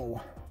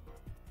Ludicolo.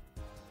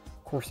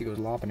 Of course he goes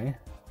Lopunny.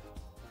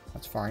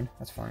 That's fine.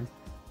 That's fine.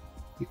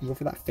 You can go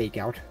for that fake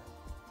out.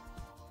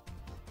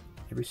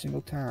 Every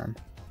single time.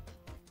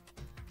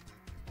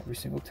 Every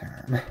single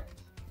time.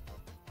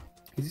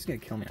 He's just gonna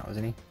kill me now,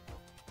 isn't he?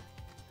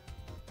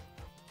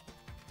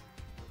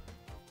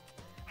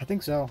 I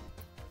think so.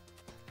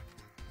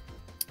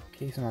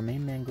 Okay, so my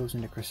main man goes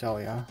into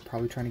Cresselia,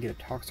 probably trying to get a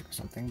Toxic or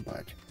something,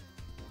 but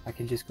I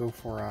can just go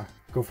for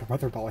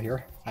Weather Ball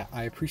here.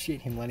 I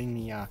appreciate him letting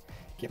me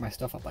get my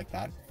stuff up like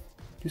that.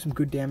 Do some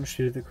good damage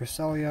to the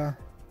Cresselia.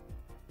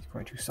 He's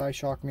going to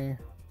Psyshock me.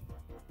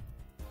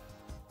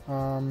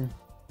 I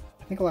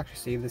think I'll actually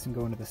save this and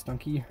go into the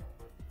Stunky.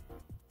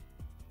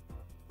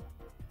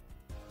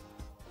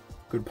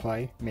 Good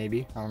play,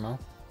 maybe. I don't know.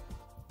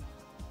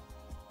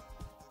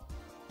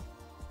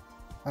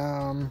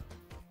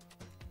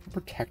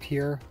 Protect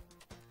here.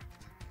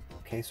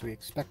 Okay, so we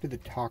expected the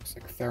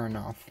Toxic. Fair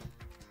enough.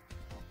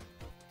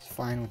 It's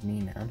fine with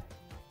me, man.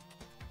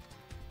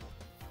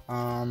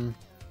 I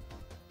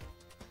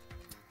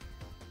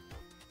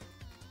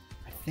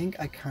think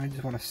I kind of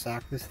just want to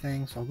sack this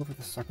thing, so I'll go for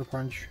the Sucker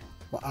Punch.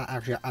 Well,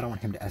 actually, I don't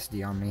want him to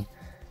SD on me.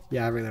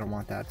 Yeah, I really don't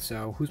want that.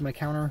 So, who's my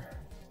counter?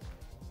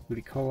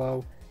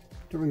 Ludicolo.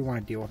 Don't really want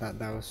to deal with that,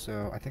 though,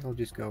 so I think I'll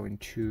just go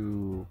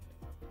into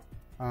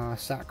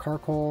Sack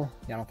Carkol.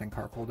 Yeah, I don't think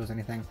Carkol does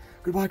anything.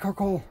 Goodbye,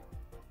 Carkol!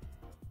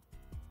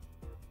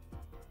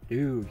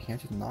 Dude, you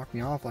can't just knock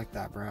me off like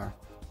that, bruh.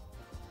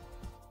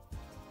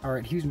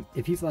 Alright,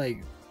 if he's like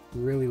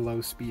really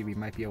low speed, we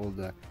might be able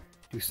to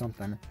do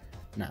something.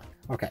 No.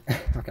 Okay,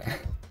 okay.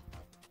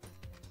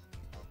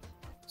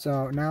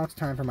 So now it's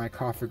time for my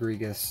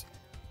Cofagrigus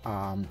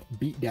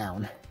beat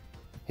down.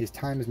 His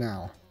time is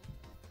now.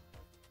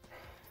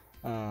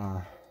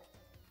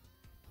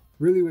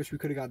 Really wish we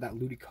could have got that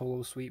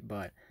Ludicolo sweep,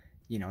 but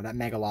you know, that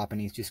Mega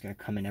Lopunny is just gonna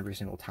come in every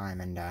single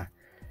time and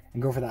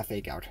go for that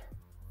fake out.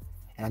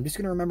 And I'm just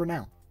gonna remember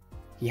now,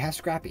 he has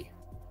Scrappy.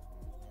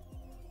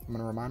 I'm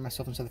gonna remind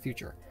myself into the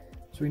future.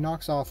 So he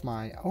knocks off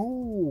my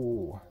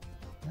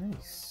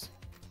nice.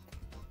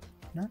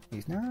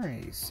 Nice,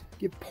 nice.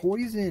 Get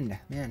poisoned.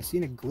 Man,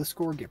 seeing a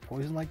Gliscor get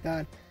poisoned like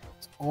that,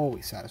 it's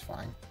always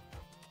satisfying.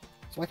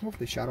 So I can go for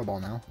the Shadow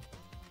Ball now.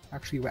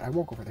 Actually, wait, I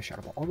won't go for the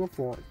Shadow Ball. I'll go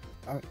for...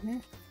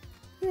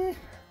 Eh.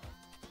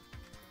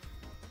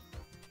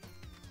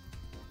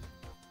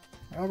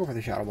 I'll go for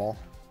the Shadow Ball.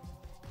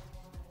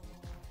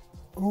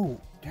 Oh,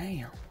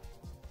 damn.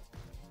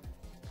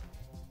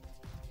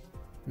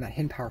 And that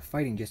hidden power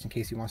fighting just in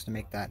case he wants to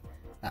make that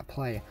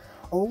play.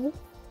 Oh.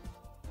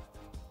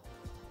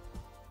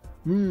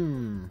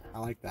 I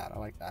like that. I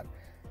like that.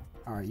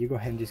 Alright, you go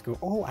ahead and just go.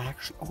 Oh,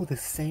 actually. Oh, the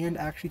sand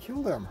actually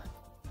killed him.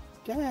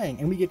 Dang.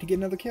 And we get to get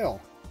another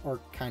kill. Or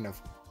kind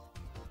of.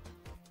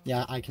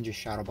 Yeah, I can just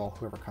Shadow Ball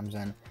whoever comes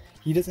in.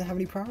 He doesn't have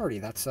any priority.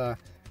 That's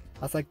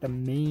like the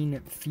main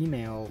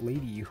female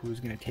lady who's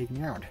going to take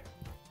me out.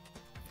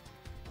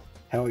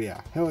 Hell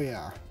yeah. Hell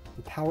yeah.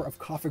 The power of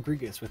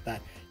Kofagrigus with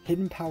that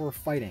hidden power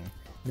fighting.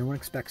 No one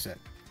expects it.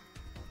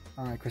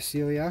 Alright,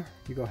 Cresselia,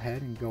 you go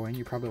ahead and go in.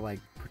 You probably like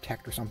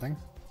protect or something.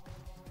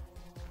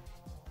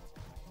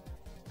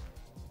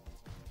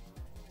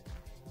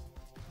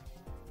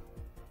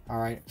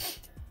 Alright.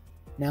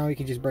 Now he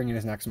can just bring in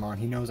his next mon.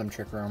 He knows I'm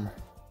Trick Room.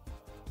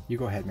 You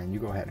go ahead, man. You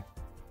go ahead.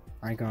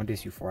 I ain't gonna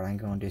diss you for it. I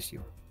ain't gonna diss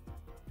you.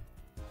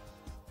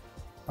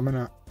 I'm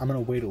gonna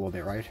wait a little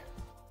bit, right?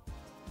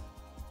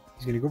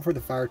 He's gonna go for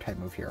the fire type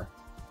move here.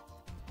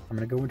 I'm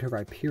gonna go into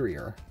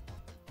Rhyperior,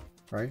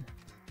 right?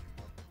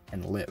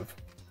 And live.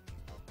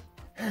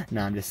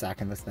 Nah, I'm just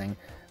sacking this thing.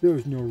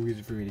 There's no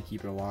reason for me to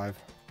keep it alive.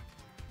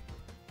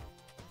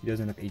 He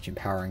doesn't end up H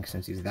empowering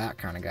since he's that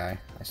kind of guy.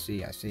 I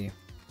see, I see.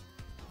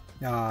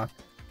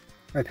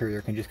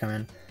 Rhyperior can just come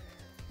in.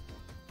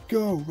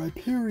 Go,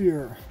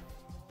 Rhyperior!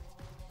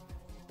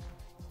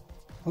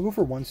 I'll go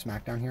for one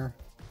Smackdown here.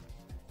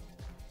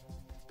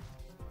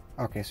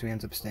 Okay, so he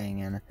ends up staying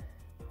in.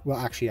 Well,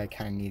 actually, I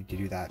kind of needed to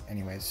do that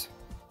anyways.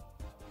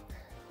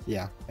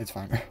 Yeah, it's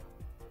fine.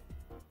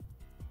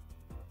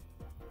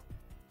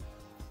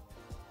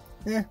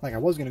 Yeah, like I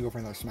was going to go for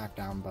another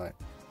Smackdown, but,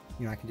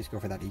 you know, I can just go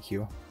for that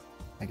EQ,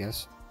 I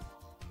guess.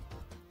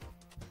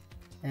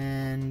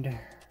 And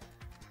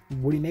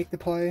would he make the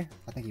play?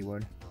 I think he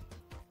would.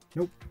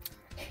 Nope.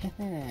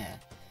 I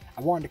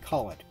wanted to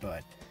call it,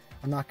 but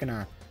I'm not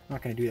gonna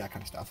do that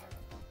kind of stuff.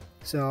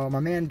 So my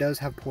man does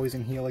have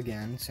Poison Heal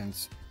again,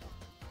 since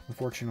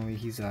unfortunately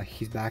he's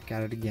back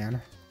at it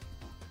again.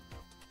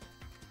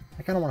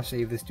 I kind of want to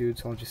save this dude,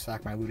 so I'll just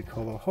sack my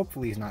Ludicolo.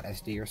 Hopefully he's not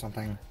SD or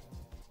something.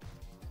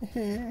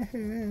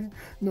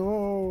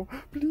 No,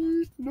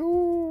 please,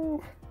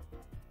 no.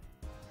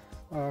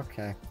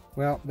 Okay,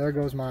 well, there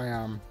goes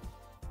my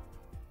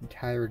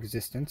entire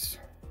existence.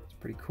 It's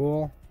pretty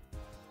cool.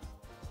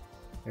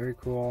 Very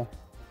cool.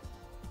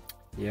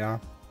 Yeah.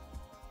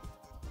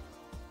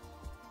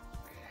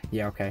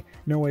 Yeah, okay.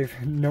 No way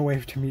for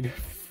me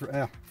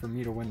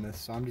to win this,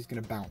 so I'm just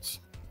gonna bounce.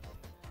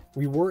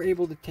 We were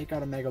able to take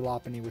out a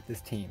Megalopony with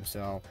this team,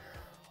 so...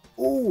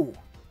 Oh!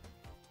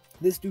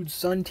 This dude's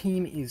Sun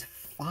team is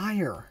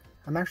fire!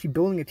 I'm actually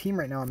building a team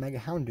right now on Mega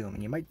Houndoom,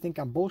 and you might think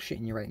I'm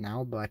bullshitting you right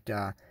now, but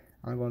I'm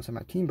gonna go inside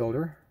my team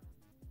builder.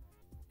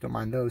 Don't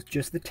mind those.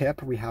 Just the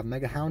tip, we have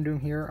Mega Houndoom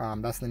here.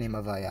 That's the name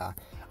of a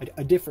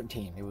different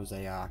team. It was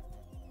a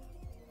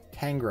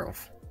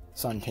Tangrowth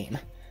Sun team.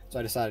 So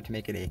I decided to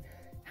make it a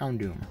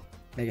Houndoom.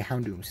 Mega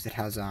Houndoom, since it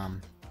has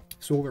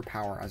solar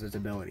power as its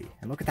ability.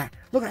 And look at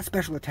that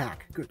special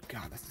attack. Good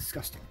God, that's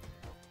disgusting.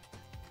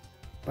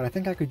 But I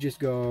think I could just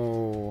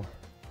go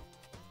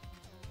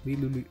lead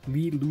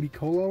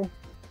Ludicolo.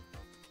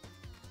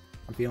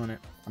 I'm feeling it.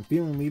 I'm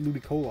feeling lead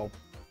Ludicolo.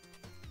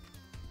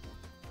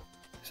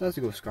 So has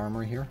to go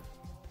Skarmory here.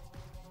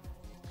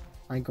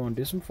 I ain't going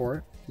to diss him for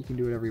it. He can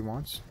do whatever he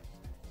wants.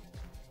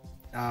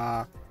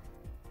 If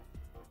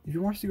he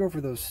wants to go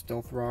for those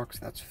Stealth Rocks,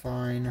 that's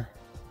fine.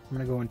 I'm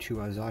gonna go into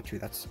Zatu.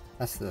 That's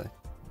the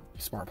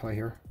smart play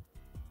here.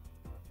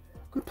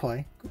 Good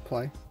play. Good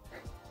play.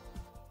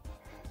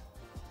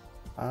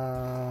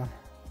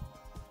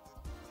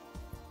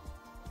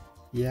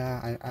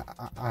 Yeah,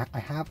 I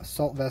have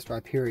Assault Vest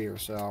Rhyperior,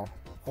 so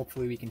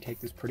hopefully we can take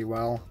this pretty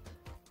well.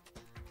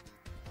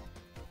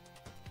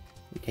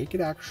 We take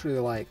it actually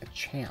like a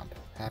champ,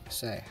 have to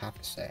say.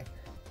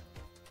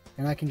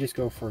 And I can just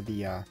go for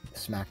the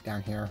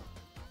Smackdown here.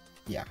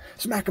 Yeah,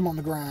 smack him on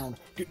the ground.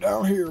 Get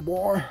down here,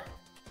 boy.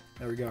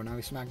 There we go. Now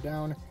he's smacked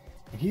down,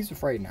 and he's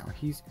afraid now.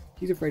 He's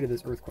afraid of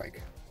this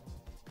earthquake.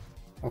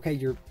 Okay,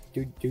 dude,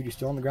 you're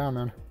still on the ground,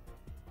 man.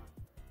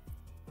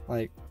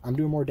 Like, I'm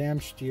doing more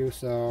damage to you,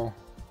 so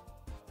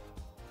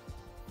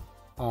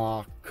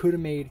I could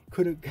have made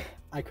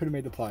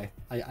the play.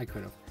 I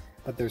could have,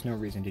 but there's no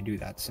reason to do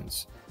that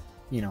since,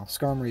 you know,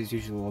 Skarmory is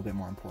usually a little bit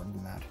more important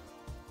than that.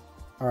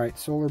 All right,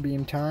 Solar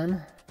Beam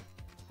time.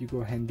 You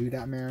go ahead and do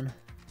that, man.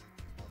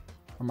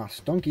 I'm a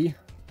Stunky.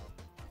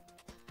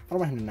 I don't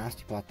want him to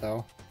Nasty Plot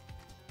though.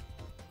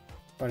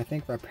 But I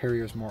think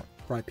Rhyperior is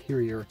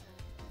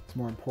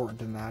more important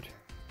than that.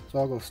 So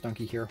I'll go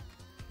Stunky here.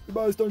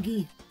 Goodbye,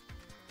 Stunky!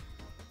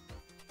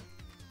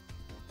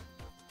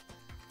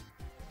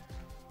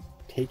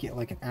 Take it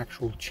like an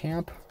actual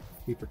champ.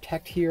 We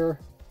protect here.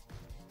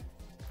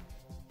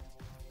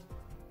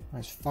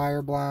 Nice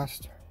Fire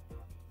Blast.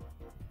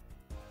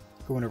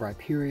 Go into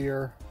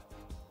Rhyperior.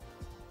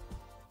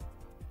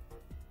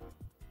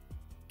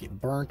 Get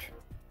burnt.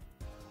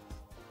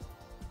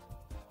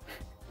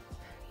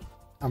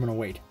 I'm gonna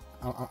wait.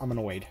 I'm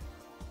gonna wait.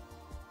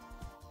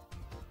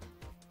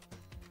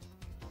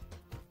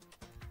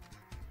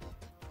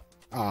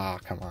 Ah,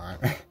 come on.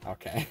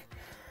 Okay.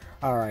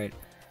 Alright.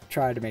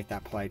 Tried to make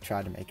that play.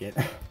 Tried to make it.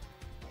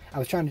 I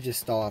was trying to just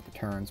stall out the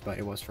turns, but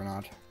it was for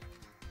naught.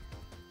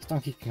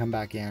 Stunky can come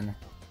back in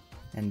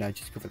and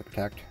just go for the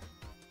protect.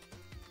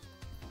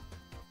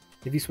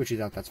 If he switches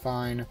out, that's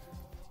fine.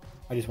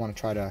 I just want to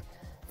try to...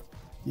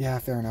 Yeah,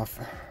 fair enough.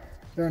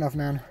 Fair enough,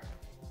 man.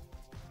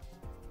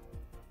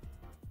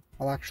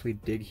 I'll actually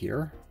dig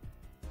here.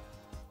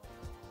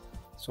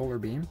 Solar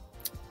beam.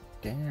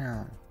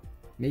 Damn.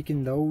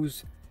 Making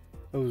those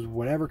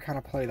whatever kind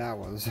of play that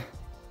was.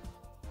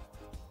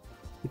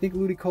 You think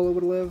Ludicolo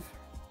would live?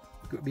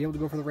 Be able to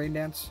go for the rain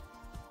dance?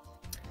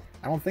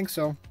 I don't think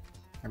so.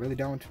 I really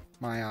don't.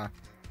 My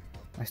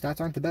stats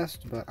aren't the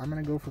best, but I'm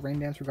gonna go for rain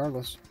dance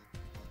regardless.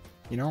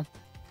 You know?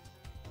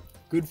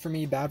 Good for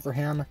me, bad for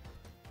him.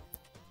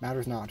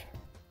 Matters not.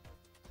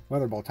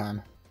 Weather ball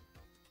time.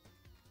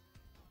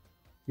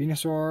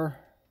 Venusaur.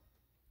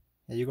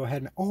 Yeah, you go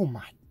ahead. Oh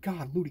my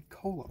god,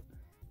 Ludicolo.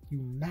 You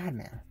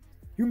madman.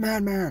 You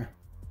madman!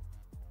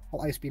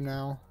 I'll Ice Beam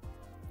now.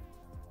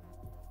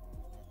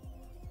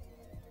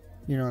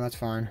 You know, that's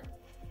fine.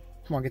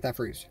 Come on, get that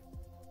freeze.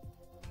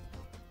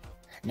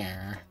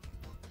 Nah.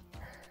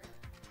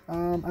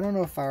 I don't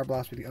know if Fire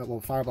Blast would... well,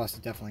 Fire Blast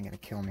is definitely going to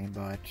kill me,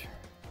 but...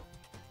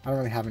 I don't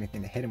really have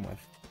anything to hit him with.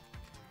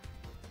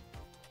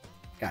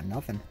 Got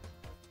nothing.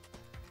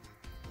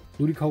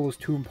 Ludicolo's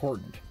too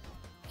important.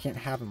 Can't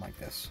have him like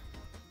this.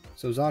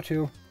 So,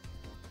 Xatu,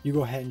 you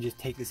go ahead and just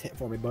take this hit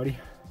for me, buddy.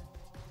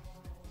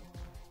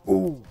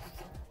 Ooh.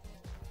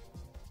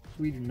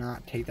 We do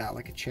not take that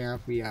like a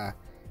champ. We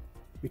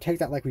take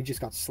that like we just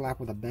got slapped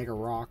with a bag of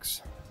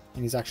rocks.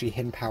 And he's actually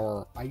hidden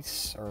power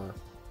ice or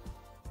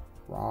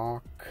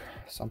rock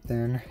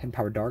something. Hidden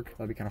power dark.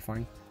 That'd be kind of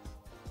funny.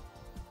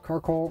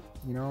 Carkol,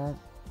 you know,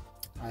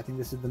 I think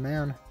this is the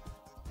man.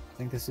 I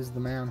think this is the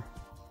man.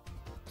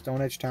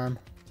 Stone Edge time.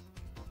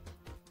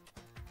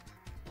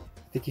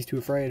 I think he's too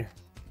afraid.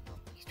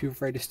 He's too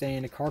afraid to stay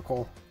into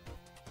Carkol.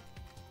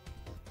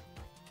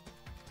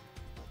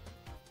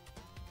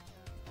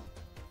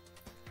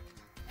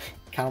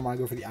 Kind of want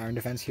to go for the Iron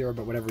Defense here,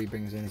 but whatever he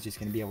brings in is just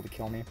going to be able to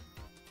kill me.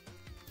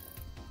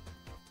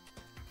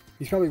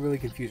 He's probably really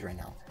confused right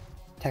now.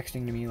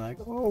 Texting to me like,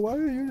 oh, why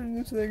are you using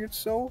this thing? It's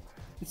so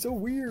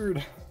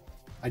weird.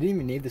 I didn't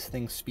even name this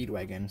thing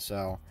Speedwagon,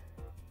 so,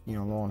 you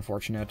know, a little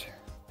unfortunate.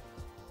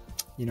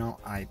 You know,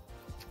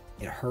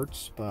 it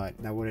hurts, but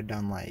that would have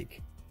done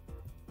like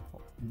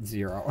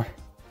 0. Look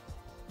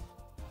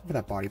at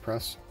that body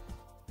press.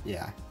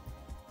 Yeah,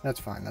 that's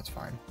fine, that's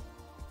fine.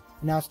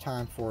 Now it's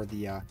time for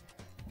the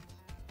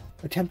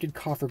attempted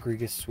Coffer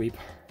sweep.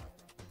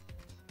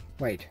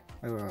 Wait.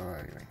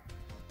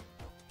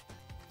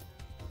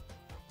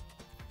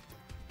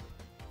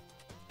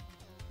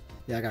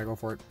 Yeah, I gotta go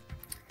for it.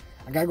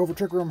 I gotta go for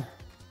Trick Room.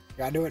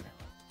 Gotta do it.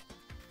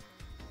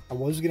 I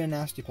was gonna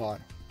Nasty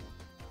Plot.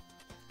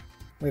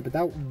 Wait, but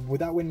would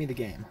that win me the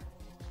game?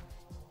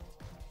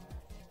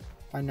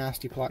 If I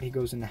Nasty Plot, he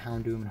goes into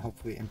Houndoom and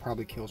hopefully and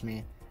probably kills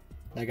me.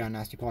 I got a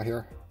Nasty Plot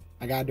here.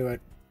 I gotta do it.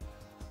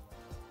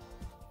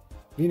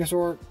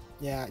 Venusaur,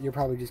 yeah, you're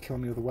probably just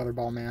killing me with a Weather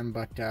Ball, man,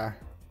 but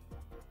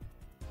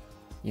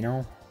you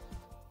know.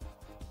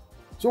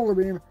 Solar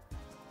Beam.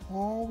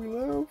 Oh, we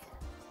live.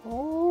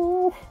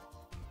 Oh.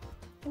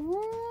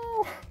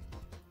 Oh.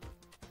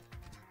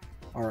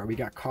 Alright, we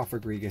got Coffer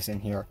in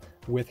here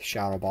with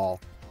Shadow Ball,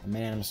 the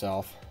man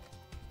himself.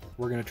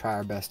 We're going to try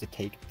our best to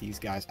take these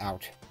guys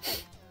out.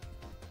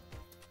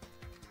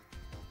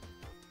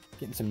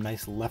 Getting some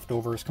nice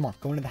leftovers. Come on,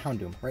 go into the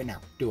Houndoom right now.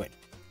 Do it.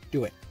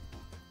 Do it.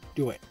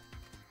 Do it.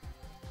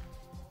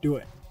 Do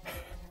it.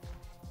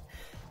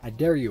 I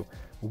dare you.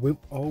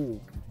 Oh,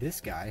 this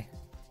guy.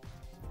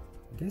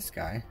 This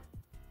guy.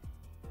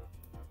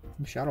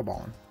 I'm Shadow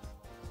Balling.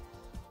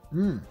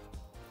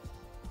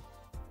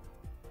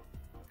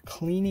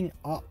 Cleaning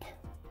up,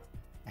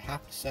 I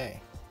have to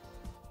say.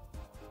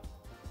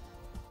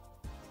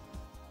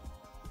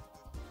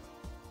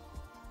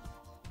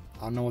 I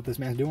don't know what this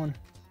man's doing.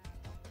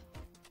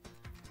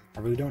 I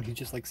really don't. He's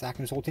just like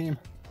sacking his whole team.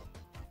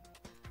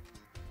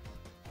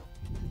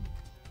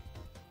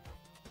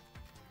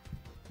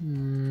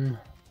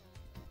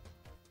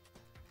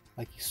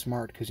 Like he's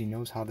smart because he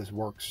knows how this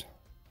works.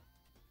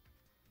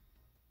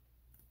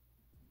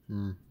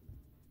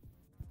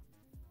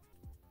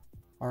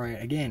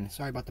 Alright, again,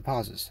 sorry about the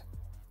pauses.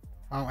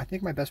 I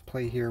think my best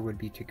play here would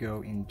be to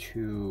go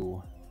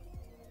into...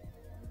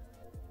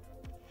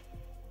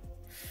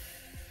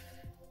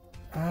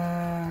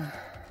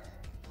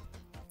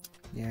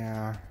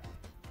 yeah.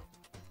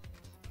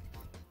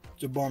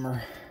 It's a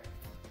bummer.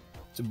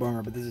 It's a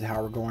bummer, but this is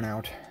how we're going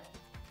out.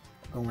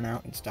 Going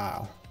out in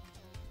style.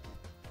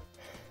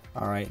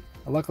 Alright,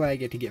 luckily I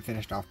get to get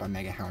finished off by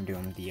Mega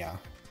Houndoom, the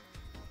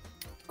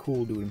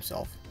cool dude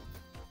himself.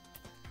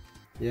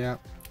 Yeah.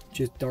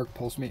 Just Dark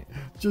Pulse me.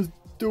 Just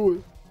do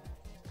it.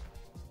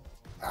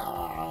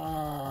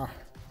 Ah,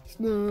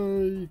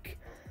 snake.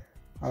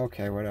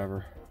 Okay,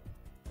 whatever.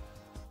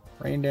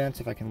 Rain dance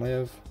if I can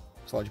live.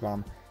 Sludge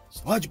bomb.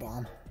 Sludge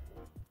bomb.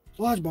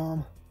 Sludge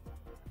bomb.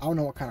 I don't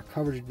know what kind of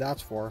coverage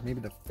that's for. Maybe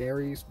the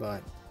fairies,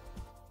 but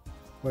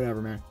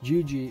whatever, man.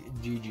 GG,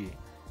 GG.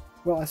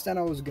 Well, I said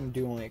I was going to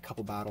do only a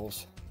couple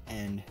battles,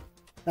 and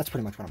that's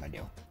pretty much what I'm going to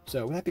do.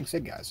 So, with that being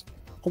said, guys,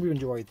 hope you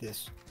enjoyed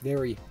this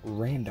very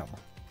random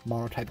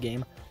monotype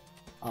game.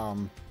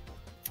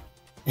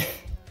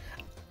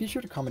 Be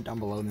sure to comment down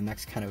below the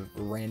next kind of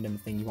random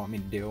thing you want me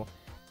to do.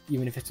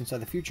 Even if it's inside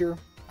the future,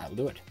 I will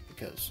do it,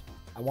 because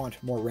I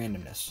want more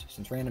randomness,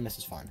 since randomness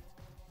is fun.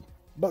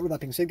 But with that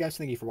being said, guys,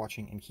 thank you for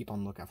watching, and keep on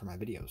the lookout for my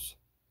videos.